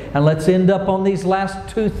today. And let's end up on these last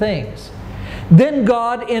two things. Then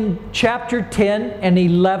God in chapter 10 and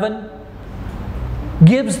 11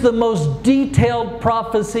 gives the most detailed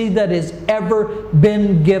prophecy that has ever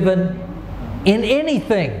been given in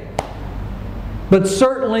anything. But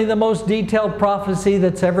certainly the most detailed prophecy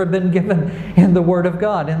that's ever been given in the Word of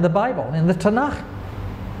God, in the Bible, in the Tanakh.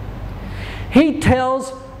 He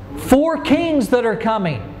tells 4 kings that are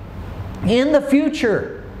coming in the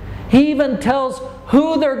future. He even tells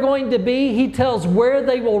who they're going to be. He tells where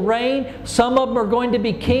they will reign. Some of them are going to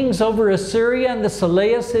be kings over Assyria and the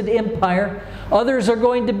Seleucid Empire. Others are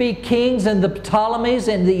going to be kings in the Ptolemies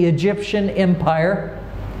and the Egyptian Empire.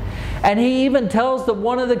 And he even tells that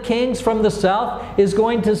one of the kings from the south is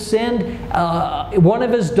going to send one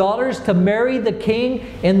of his daughters to marry the king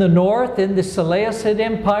in the north, in the Seleucid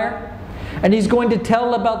Empire. And he's going to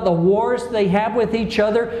tell about the wars they have with each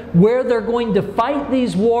other, where they're going to fight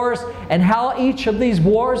these wars, and how each of these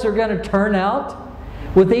wars are going to turn out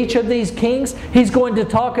with each of these kings. He's going to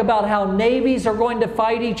talk about how navies are going to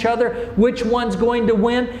fight each other, which one's going to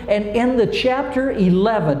win. And in the chapter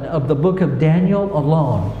 11 of the book of Daniel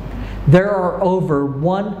alone, there are over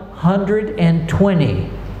 120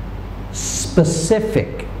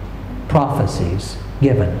 specific prophecies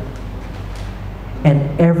given.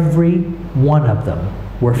 And every one of them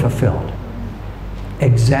were fulfilled.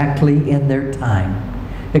 Exactly in their time.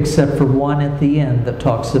 Except for one at the end that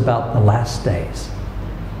talks about the last days.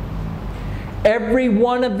 Every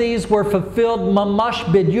one of these were fulfilled mamash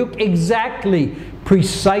bidyuk, exactly,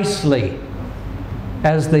 precisely,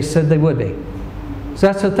 as they said they would be. So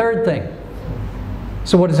that's the third thing.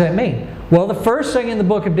 So what does that mean? Well, the first thing in the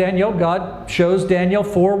book of Daniel, God shows Daniel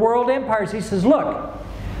 4 world empires. He says, look,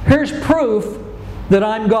 here's proof that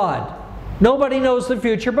I'm God. Nobody knows the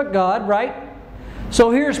future but God, right?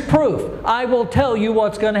 So here's proof. I will tell you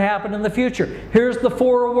what's going to happen in the future. Here's the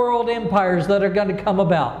 4 world empires that are going to come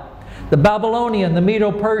about. The Babylonian, the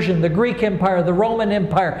Medo-Persian, the Greek Empire, the Roman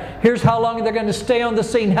Empire. Here's how long they're going to stay on the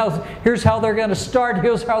scene. Here's how they're going to start.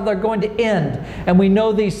 Here's how they're going to end. And we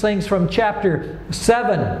know these things from chapter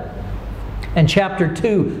 7 and chapter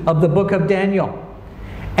 2 of the book of Daniel.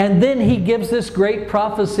 And then he gives this great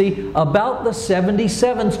prophecy about the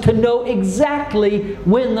 77s to know exactly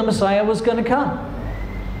when the Messiah was going to come.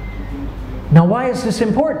 Now, why is this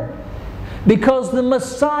important? Because the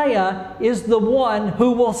Messiah is the one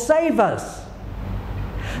who will save us.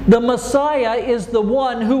 The Messiah is the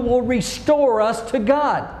one who will restore us to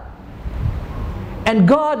God. And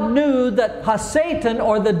God knew that Satan,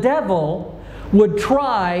 or the devil, would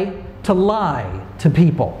try to lie to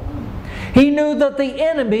people. He knew that the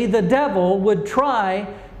enemy, the devil, would try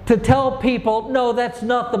to tell people, no, that's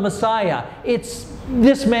not the Messiah. It's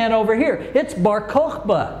this man over here. It's Bar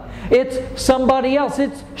Kokhba. It's somebody else.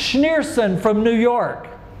 It's Schneerson from New York.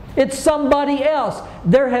 It's somebody else.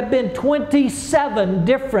 There have been 27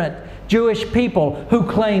 different Jewish people who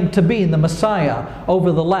claim to be the Messiah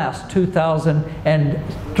over the last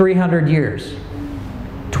 2,300 years.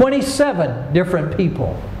 27 different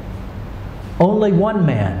people. Only one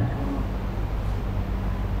man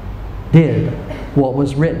did what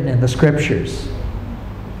was written in the Scriptures.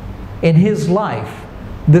 In his life,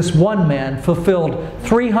 this one man fulfilled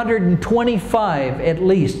 325 at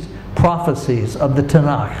least prophecies of the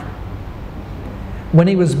Tanakh. When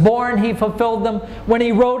he was born, he fulfilled them. When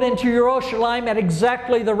he rode into Jerusalem at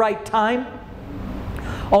exactly the right time,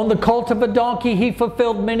 on the colt of a donkey, he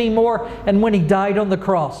fulfilled many more. And when he died on the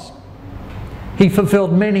cross, he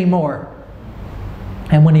fulfilled many more.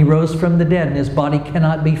 And when he rose from the dead and his body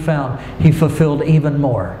cannot be found, he fulfilled even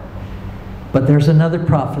more. But there's another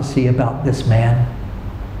prophecy about this man.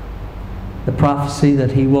 The prophecy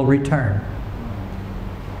that he will return.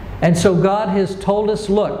 And so God has told us,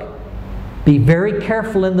 look, be very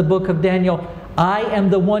careful in the book of Daniel. I am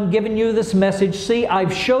the one giving you this message. See,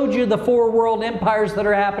 I've showed you the 4 world empires that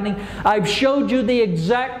are happening. I've showed you the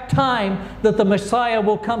exact time that the Messiah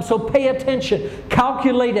will come. So pay attention.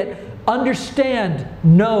 Calculate it. Understand,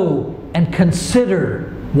 know, and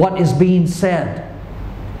consider what is being said.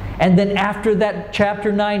 And then after that,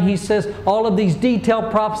 chapter 9, he says all of these detailed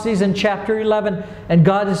prophecies in chapter 11. And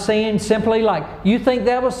God is saying simply like, you think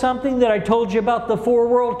that was something that I told you about the 4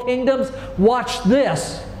 world kingdoms? Watch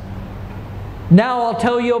this. Now I'll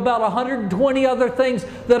tell you about 120 other things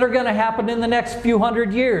that are going to happen in the next few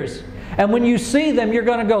hundred years. And when you see them, you're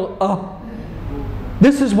going to go, oh,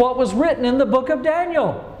 this is what was written in the book of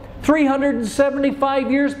Daniel.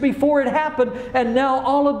 375 years before it happened, and now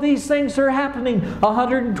all of these things are happening.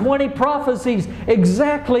 120 prophecies,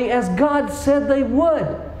 exactly as God said they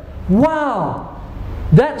would. Wow!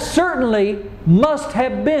 That certainly must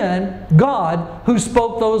have been God who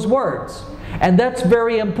spoke those words. And that's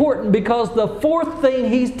very important, because the 4th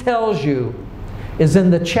thing He tells you is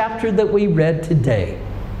in the chapter that we read today.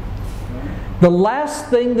 The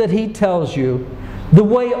last thing that He tells you, the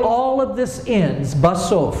way all of this ends,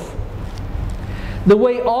 basof, the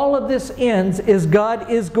way all of this ends is God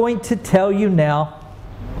is going to tell you now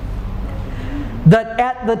that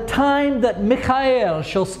at the time that Michael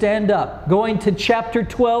shall stand up, going to chapter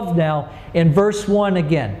 12 now, in verse 1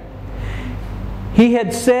 again. He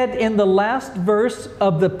had said in the last verse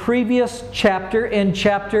of the previous chapter, in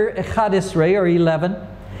chapter 11 or 11,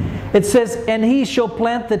 it says, and he shall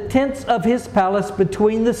plant the tents of his palace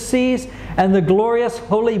between the seas and the glorious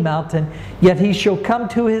holy mountain, yet he shall come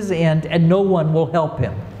to his end, and no one will help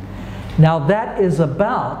him. Now that is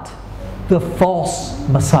about the false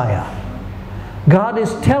Messiah. God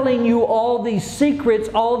is telling you all these secrets,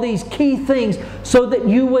 all these key things, so that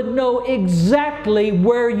you would know exactly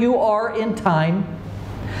where you are in time,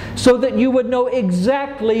 so that you would know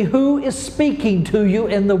exactly who is speaking to you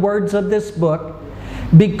in the words of this book,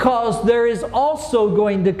 because there is also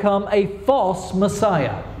going to come a false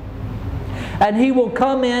Messiah. And he will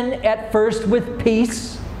come in at first with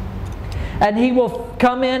peace, and he will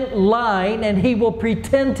come in lying, and he will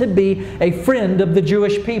pretend to be a friend of the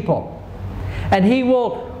Jewish people. And he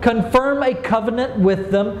will confirm a covenant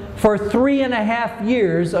with them for 3.5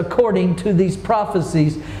 years, according to these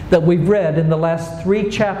prophecies that we've read in the last 3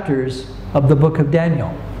 chapters of the book of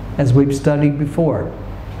Daniel, as we've studied before.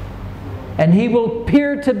 And he will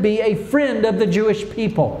appear to be a friend of the Jewish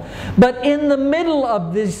people. But in the middle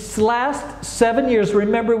of these last 7 years,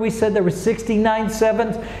 remember we said there were 69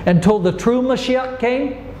 sevens until the true Mashiach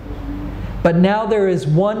came? But now there is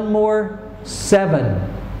one more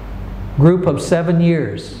group of 7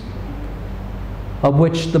 years, of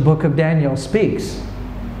which the book of Daniel speaks.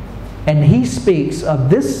 And he speaks of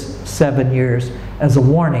this 7 years as a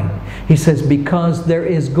warning. He says, because there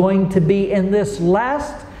is going to be in this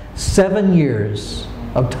last 7 years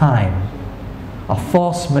of time a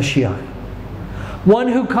false Mashiach. One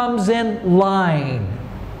who comes in lying.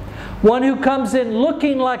 One who comes in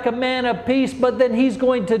looking like a man of peace, but then he's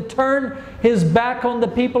going to turn his back on the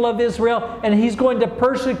people of Israel, and he's going to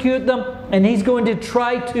persecute them, and he's going to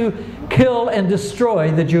try to kill and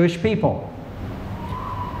destroy the Jewish people.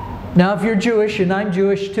 Now, if you're Jewish, and I'm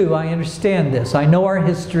Jewish too, I understand this. I know our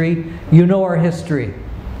history. You know our history.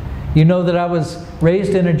 You know that I was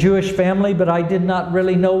raised in a Jewish family, but I did not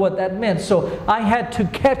really know what that meant. So I had to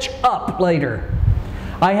catch up later.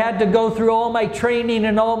 I had to go through all my training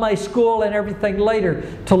and all my school and everything later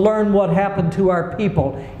to learn what happened to our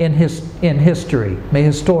people in history,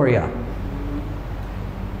 Historia.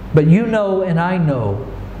 But you know and I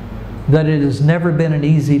know that it has never been an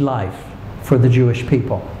easy life for the Jewish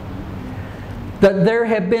people. That there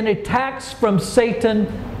have been attacks from Satan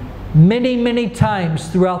many, many times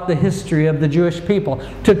throughout the history of the Jewish people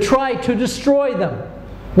to try to destroy them.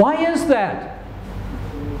 Why is that?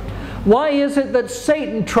 Why is it that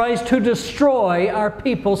Satan tries to destroy our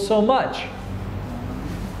people so much?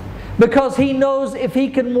 Because he knows if he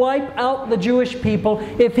can wipe out the Jewish people,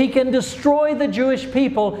 if he can destroy the Jewish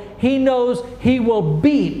people, he knows he will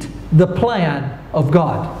beat the plan of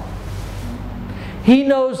God. He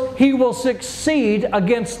knows he will succeed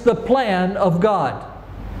against the plan of God.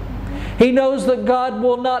 He knows that God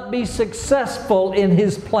will not be successful in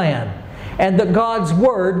His plan, and that God's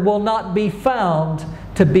Word will not be found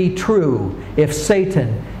to be true if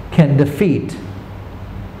Satan can defeat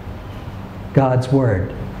God's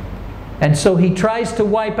Word. And so he tries to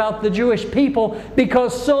wipe out the Jewish people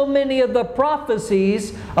because so many of the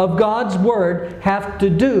prophecies of God's Word have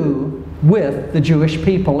to do with the Jewish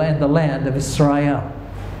people and the land of Israel.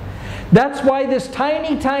 That's why this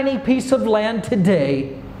tiny, tiny piece of land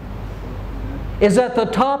today is at the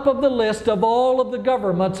top of the list of all of the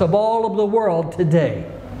governments of all of the world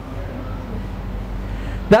today.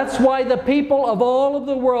 That's why the people of all of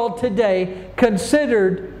the world today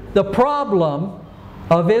considered the problem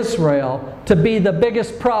of Israel to be the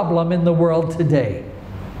biggest problem in the world today.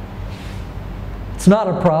 It's not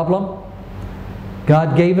a problem.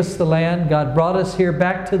 God gave us the land. God brought us here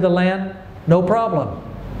back to the land. No problem.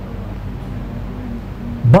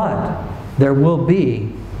 But there will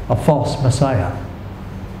be a false Messiah.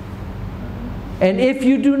 And if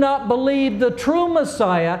you do not believe the true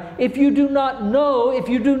Messiah, if you do not know, if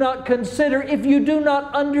you do not consider, if you do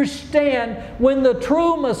not understand when the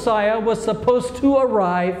true Messiah was supposed to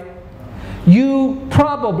arrive, you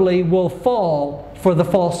probably will fall for the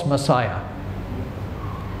false Messiah.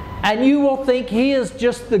 And you will think he is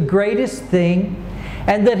just the greatest thing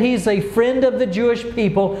and that he's a friend of the Jewish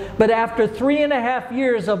people, but after 3.5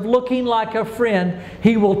 years of looking like a friend,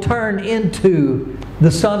 he will turn into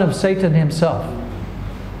the son of Satan himself.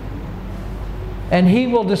 And he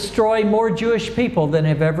will destroy more Jewish people than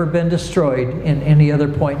have ever been destroyed in any other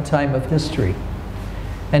point in time of history.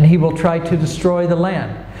 And he will try to destroy the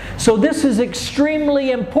land. So this is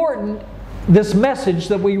extremely important, this message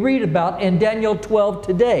that we read about in Daniel 12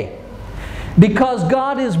 today. Because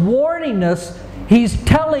God is warning us, He's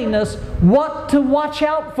telling us what to watch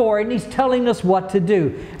out for, and He's telling us what to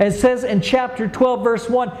do. And it says in chapter 12, verse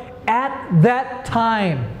 1, at that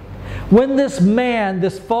time, when this man,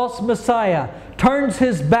 this false Messiah, turns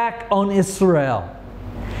his back on Israel,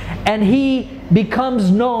 and he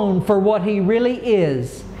becomes known for what he really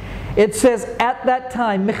is, it says, at that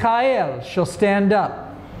time, Michael shall stand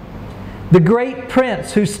up, the great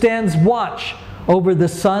prince who stands watch over the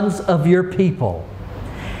sons of your people.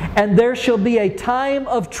 And there shall be a time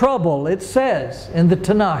of trouble, it says in the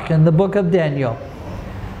Tanakh, in the book of Daniel.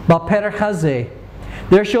 Ba'perech hazeh.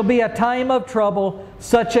 There shall be a time of trouble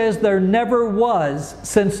such as there never was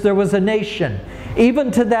since there was a nation,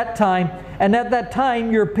 even to that time. And at that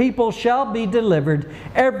time your people shall be delivered,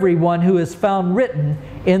 everyone who is found written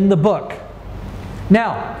in the book.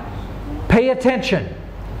 Now, pay attention.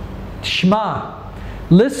 Shema.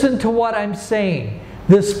 Listen to what I'm saying.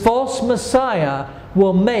 This false Messiah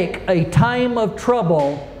will make a time of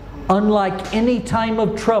trouble unlike any time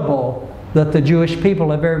of trouble that the Jewish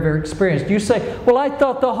people have ever experienced. You say, well, I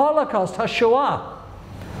thought the Holocaust, HaShoah,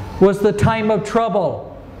 was the time of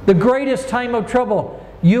trouble, the greatest time of trouble.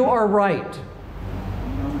 You are right.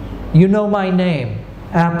 You know my name,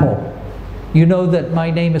 Apple. You know that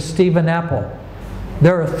my name is Stephen Apple.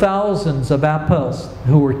 There are thousands of Apples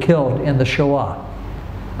who were killed in the Shoah.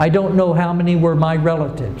 I don't know how many were my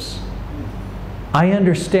relatives. I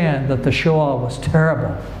understand that the Shoah was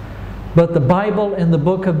terrible. But the Bible in the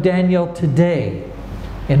book of Daniel today,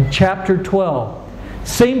 in chapter 12,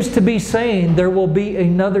 seems to be saying there will be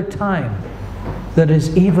another time that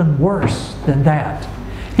is even worse than that.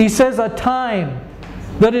 He says a time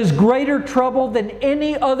that is greater trouble than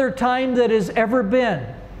any other time that has ever been,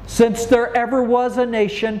 since there ever was a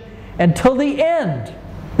nation. Until the end,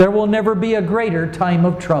 there will never be a greater time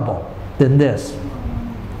of trouble than this.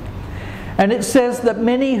 And it says that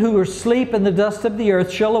many who are asleep in the dust of the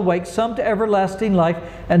earth shall awake, some to everlasting life,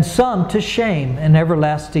 and some to shame and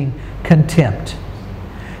everlasting contempt.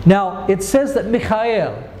 Now, it says that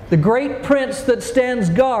Michael, the great prince that stands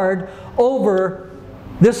guard over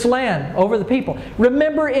this land, over the people.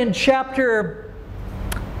 Remember in chapter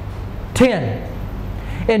 10.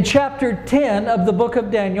 In chapter 10 of the book of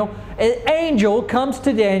Daniel, an angel comes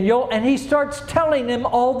to Daniel and he starts telling him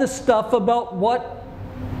all this stuff about what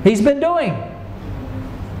he's been doing.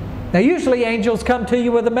 Now usually angels come to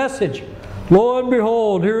you with a message. Lo and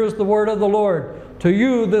behold, here is the word of the Lord. To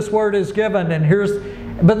you this word is given,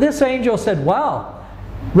 and but this angel said, wow,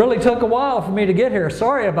 really took a while for me to get here.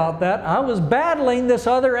 Sorry about that. I was battling this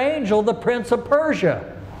other angel, the Prince of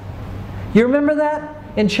Persia. You remember that?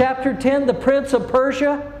 In chapter 10, the Prince of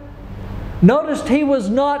Persia? Notice he was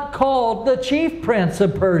not called the chief prince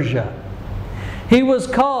of Persia. He was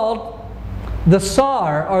called the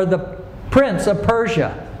Tsar, or the Prince of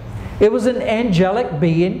Persia. It was an angelic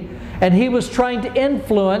being, and he was trying to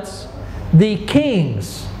influence the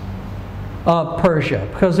kings of Persia,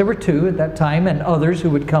 because there were two at that time and others who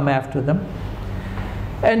would come after them.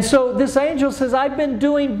 And so this angel says, I've been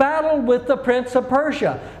doing battle with the Prince of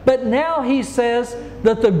Persia. But now he says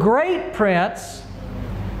that the great prince,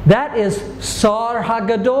 that is Sar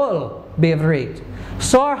Hagadol Bivrit.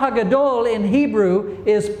 Sar Hagadol in Hebrew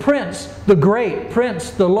is prince, the great, prince,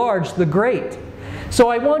 the large, the great. So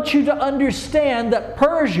I want you to understand that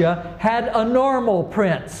Persia had a normal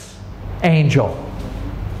prince, angel.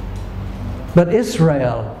 But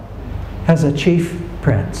Israel has a chief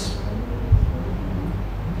prince.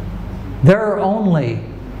 There are only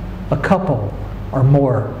a couple or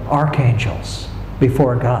more archangels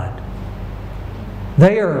before God.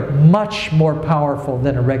 They are much more powerful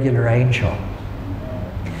than a regular angel.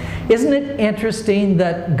 Isn't it interesting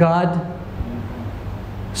that God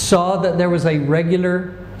saw that there was a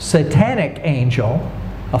regular satanic angel,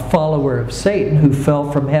 a follower of Satan, who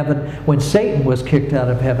fell from heaven when Satan was kicked out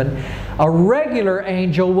of heaven? A regular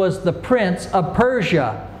angel was the prince of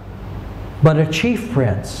Persia, but a chief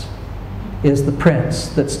prince is the prince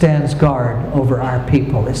that stands guard over our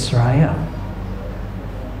people, Israel.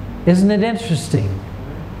 Isn't it interesting?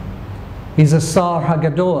 He's a Sar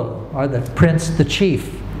Hagadol, or the prince, the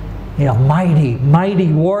chief. A mighty, mighty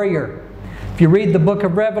warrior. If you read the book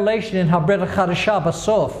of Revelation in Habret HaChadashah,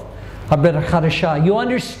 Basof, Habret HaChadashah, you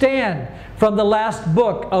understand from the last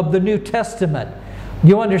book of the New Testament,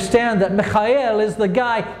 you understand that Michael is the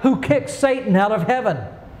guy who kicked Satan out of heaven.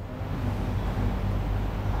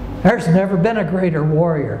 There's never been a greater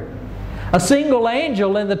warrior. A single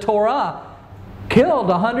angel in the Torah killed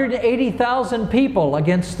 180,000 people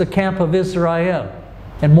against the camp of Israel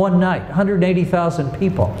in one night. 180,000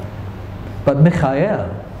 people. But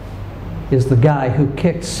Michael is the guy who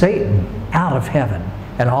kicked Satan out of heaven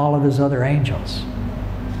and all of his other angels.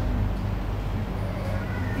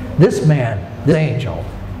 This man, this angel,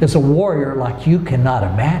 is a warrior like you cannot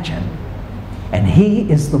imagine. And he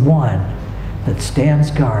is the one that stands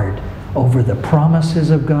guard over the promises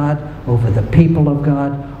of God, over the people of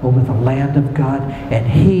God, over the land of God, and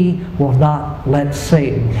he will not let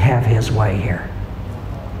Satan have his way here.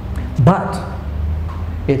 But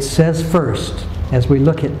it says first, as we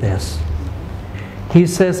look at this, he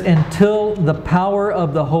says, until the power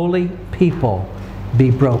of the holy people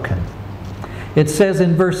be broken. It says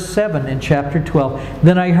in verse 7 in chapter 12,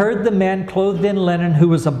 Then I heard the man clothed in linen who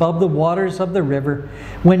was above the waters of the river,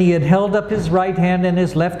 when he had held up his right hand and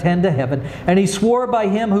his left hand to heaven, and he swore by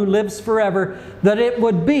him who lives forever that it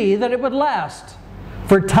would be, that it would last,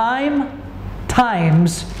 for time,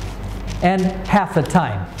 times, and half a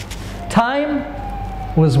time. Time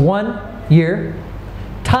was 1 year.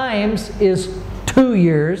 Times is 2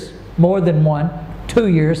 years, more than one, 2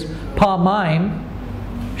 years. Pamaim,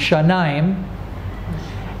 shanaim,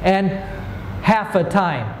 and half a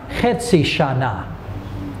time, chetzi shana.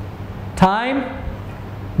 Time,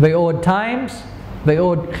 ve'od times,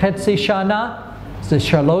 ve'od chetzi shana, זה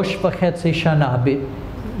 3.5 שנה,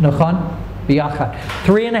 נכון? ביחד.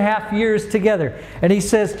 3.5 years together. And he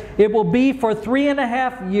says, it will be for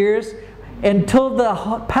 3.5 years until the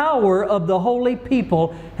power of the holy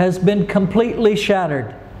people has been completely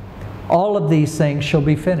shattered. All of these things shall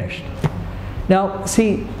be finished. Now,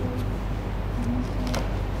 see,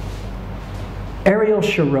 Ariel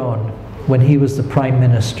Sharon, when he was the prime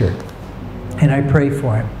minister, and I prayed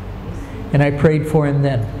for him, and I prayed for him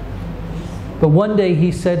then. But one day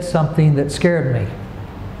he said something that scared me.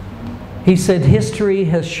 He said, history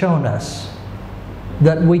has shown us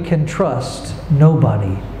that we can trust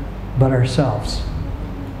nobody but ourselves.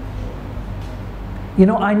 You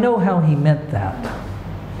know, I know how he meant that.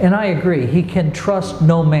 And I agree, he can trust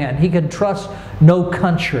no man. He can trust no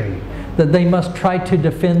country, that they must try to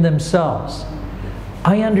defend themselves.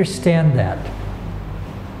 I understand that.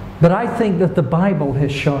 But I think that the Bible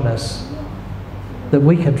has shown us that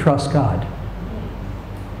we can trust God,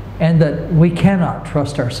 and that we cannot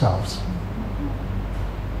trust ourselves.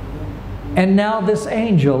 And now this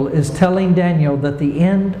angel is telling Daniel that the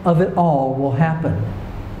end of it all will happen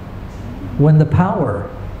when the power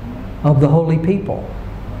of the holy people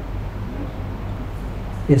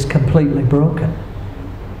is completely broken.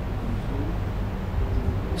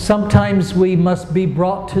 Sometimes we must be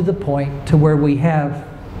brought to the point to where we have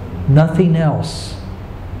nothing else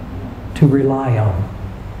to rely on.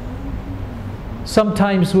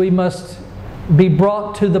 Sometimes we must be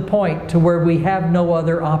brought to the point to where we have no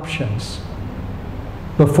other options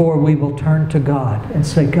before we will turn to God and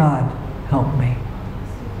say, God, help me.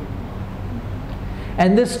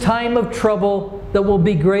 And this time of trouble that will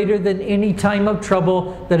be greater than any time of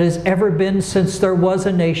trouble that has ever been since there was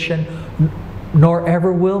a nation, nor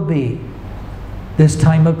ever will be, this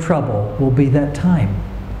time of trouble will be that time.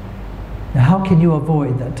 Now, how can you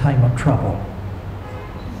avoid that time of trouble?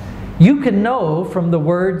 You can know from the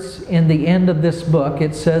words in the end of this book,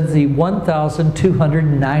 it says the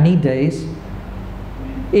 1,290 days.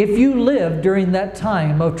 If you live during that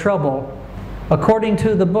time of trouble, according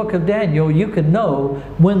to the book of Daniel, you can know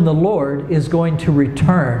when the Lord is going to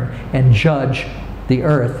return and judge the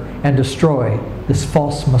earth and destroy this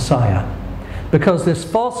false Messiah. Because this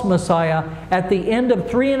false Messiah, at the end of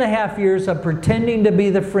 3.5 years of pretending to be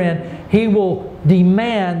the friend, he will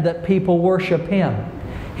demand that people worship him.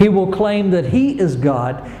 He will claim that he is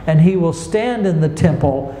God, and he will stand in the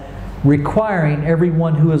temple requiring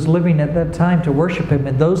everyone who is living at that time to worship him.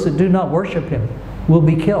 And those that do not worship him will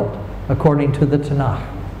be killed, according to the Tanakh,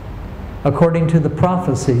 according to the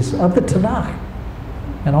prophecies of the Tanakh,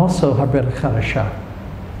 and also Habrit Chadashah.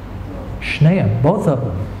 Shneim, both of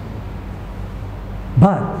them.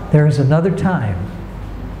 But there is another time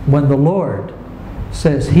when the Lord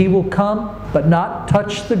says he will come but not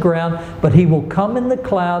touch the ground, but he will come in the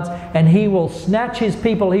clouds and he will snatch his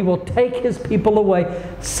people, he will take his people away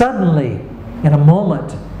suddenly, in a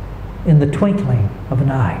moment, in the twinkling of an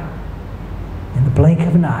eye, in the blink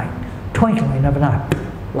of an eye, twinkling of an eye,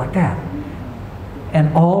 like that.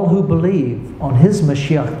 And all who believe on his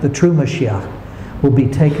Mashiach, the true Mashiach, will be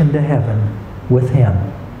taken to heaven with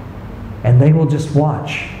him. And they will just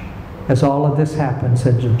watch as all of this happens,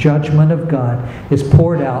 and the judgment of God is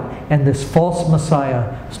poured out, and this false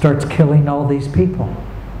Messiah starts killing all these people.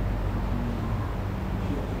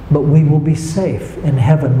 But we will be safe in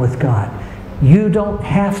heaven with God. You don't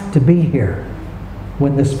have to be here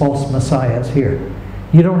when this false Messiah is here.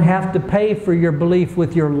 You don't have to pay for your belief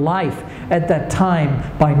with your life at that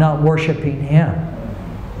time by not worshiping him.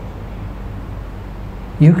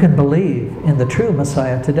 You can believe in the true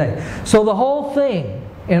Messiah today. So the whole thing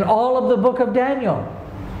in all of the book of Daniel,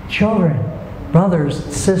 children, brothers,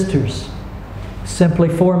 sisters, simply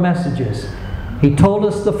 4 messages. He told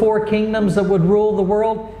us the 4 kingdoms that would rule the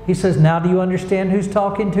world. He says, now do you understand who's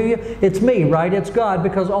talking to you? It's me, right? It's God,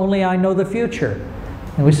 because only I know the future.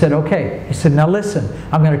 And we said, okay. He said, now listen,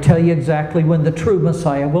 I'm going to tell you exactly when the true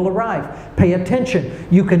Messiah will arrive. Pay attention.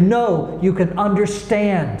 You can know, you can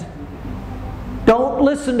understand. Don't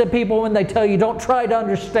listen to people when they tell you, don't try to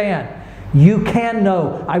understand. You can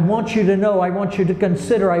know. I want you to know. I want you to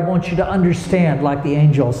consider. I want you to understand, like the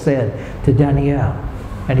angel said to Daniel.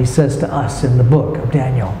 And he says to us in the book of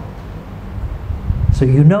Daniel. So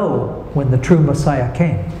you know when the true Messiah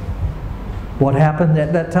came. What happened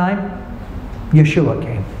at that time? Yeshua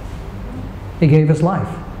came. He gave his life.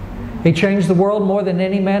 He changed the world more than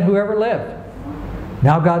any man who ever lived.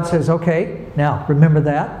 Now God says, okay, now remember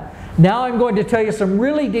that. Now I'm going to tell you some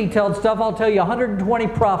really detailed stuff. I'll tell you 120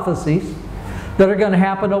 prophecies that are going to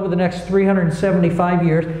happen over the next 375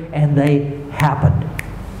 years. And they happened.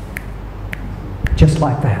 Just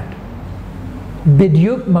like that.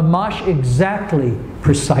 Bidyuk mamash, exactly,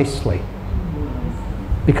 precisely.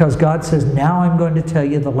 Because God says, now I'm going to tell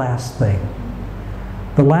you the last thing.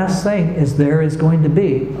 The last thing is there is going to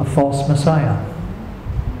be a false Messiah.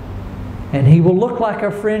 And he will look like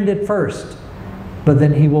a friend at first, but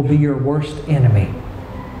then he will be your worst enemy.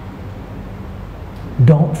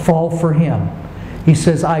 Don't fall for him. He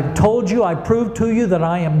says, I've told you, I proved to you that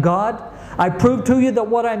I am God. I proved to you that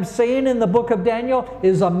what I'm saying in the book of Daniel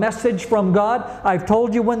is a message from God. I've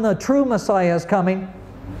told you when the true Messiah is coming.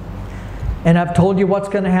 And I've told you what's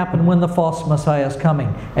going to happen when the false Messiah is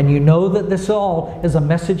coming. And you know that this all is a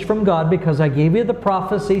message from God because I gave you the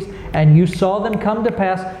prophecies and you saw them come to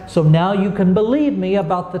pass. So now you can believe me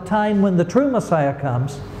about the time when the true Messiah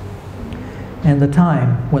comes and the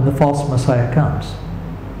time when the false Messiah comes.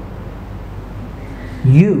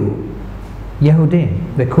 You,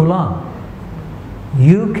 Yehudim, V'kulam,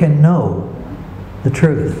 you can know the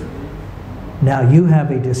truth. Now you have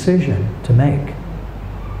a decision to make.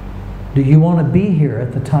 Do you want to be here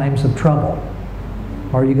at the times of trouble?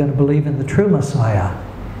 Or are you going to believe in the true Messiah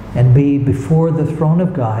and be before the throne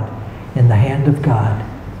of God, in the hand of God,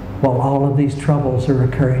 while all of these troubles are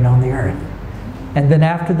occurring on the earth? And then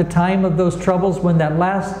after the time of those troubles, when that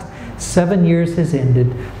last 7 years has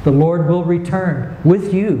ended, the Lord will return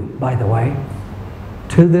with you, by the way,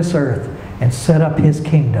 to this earth and set up His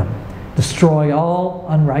kingdom, destroy all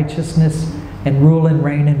unrighteousness, and rule and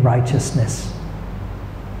reign in righteousness.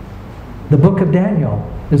 The book of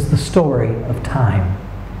Daniel is the story of time.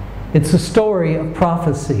 It's a story of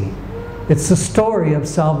prophecy. It's the story of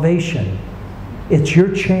salvation. It's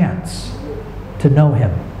your chance to know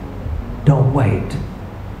Him. Don't wait.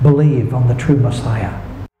 Believe on the true Messiah.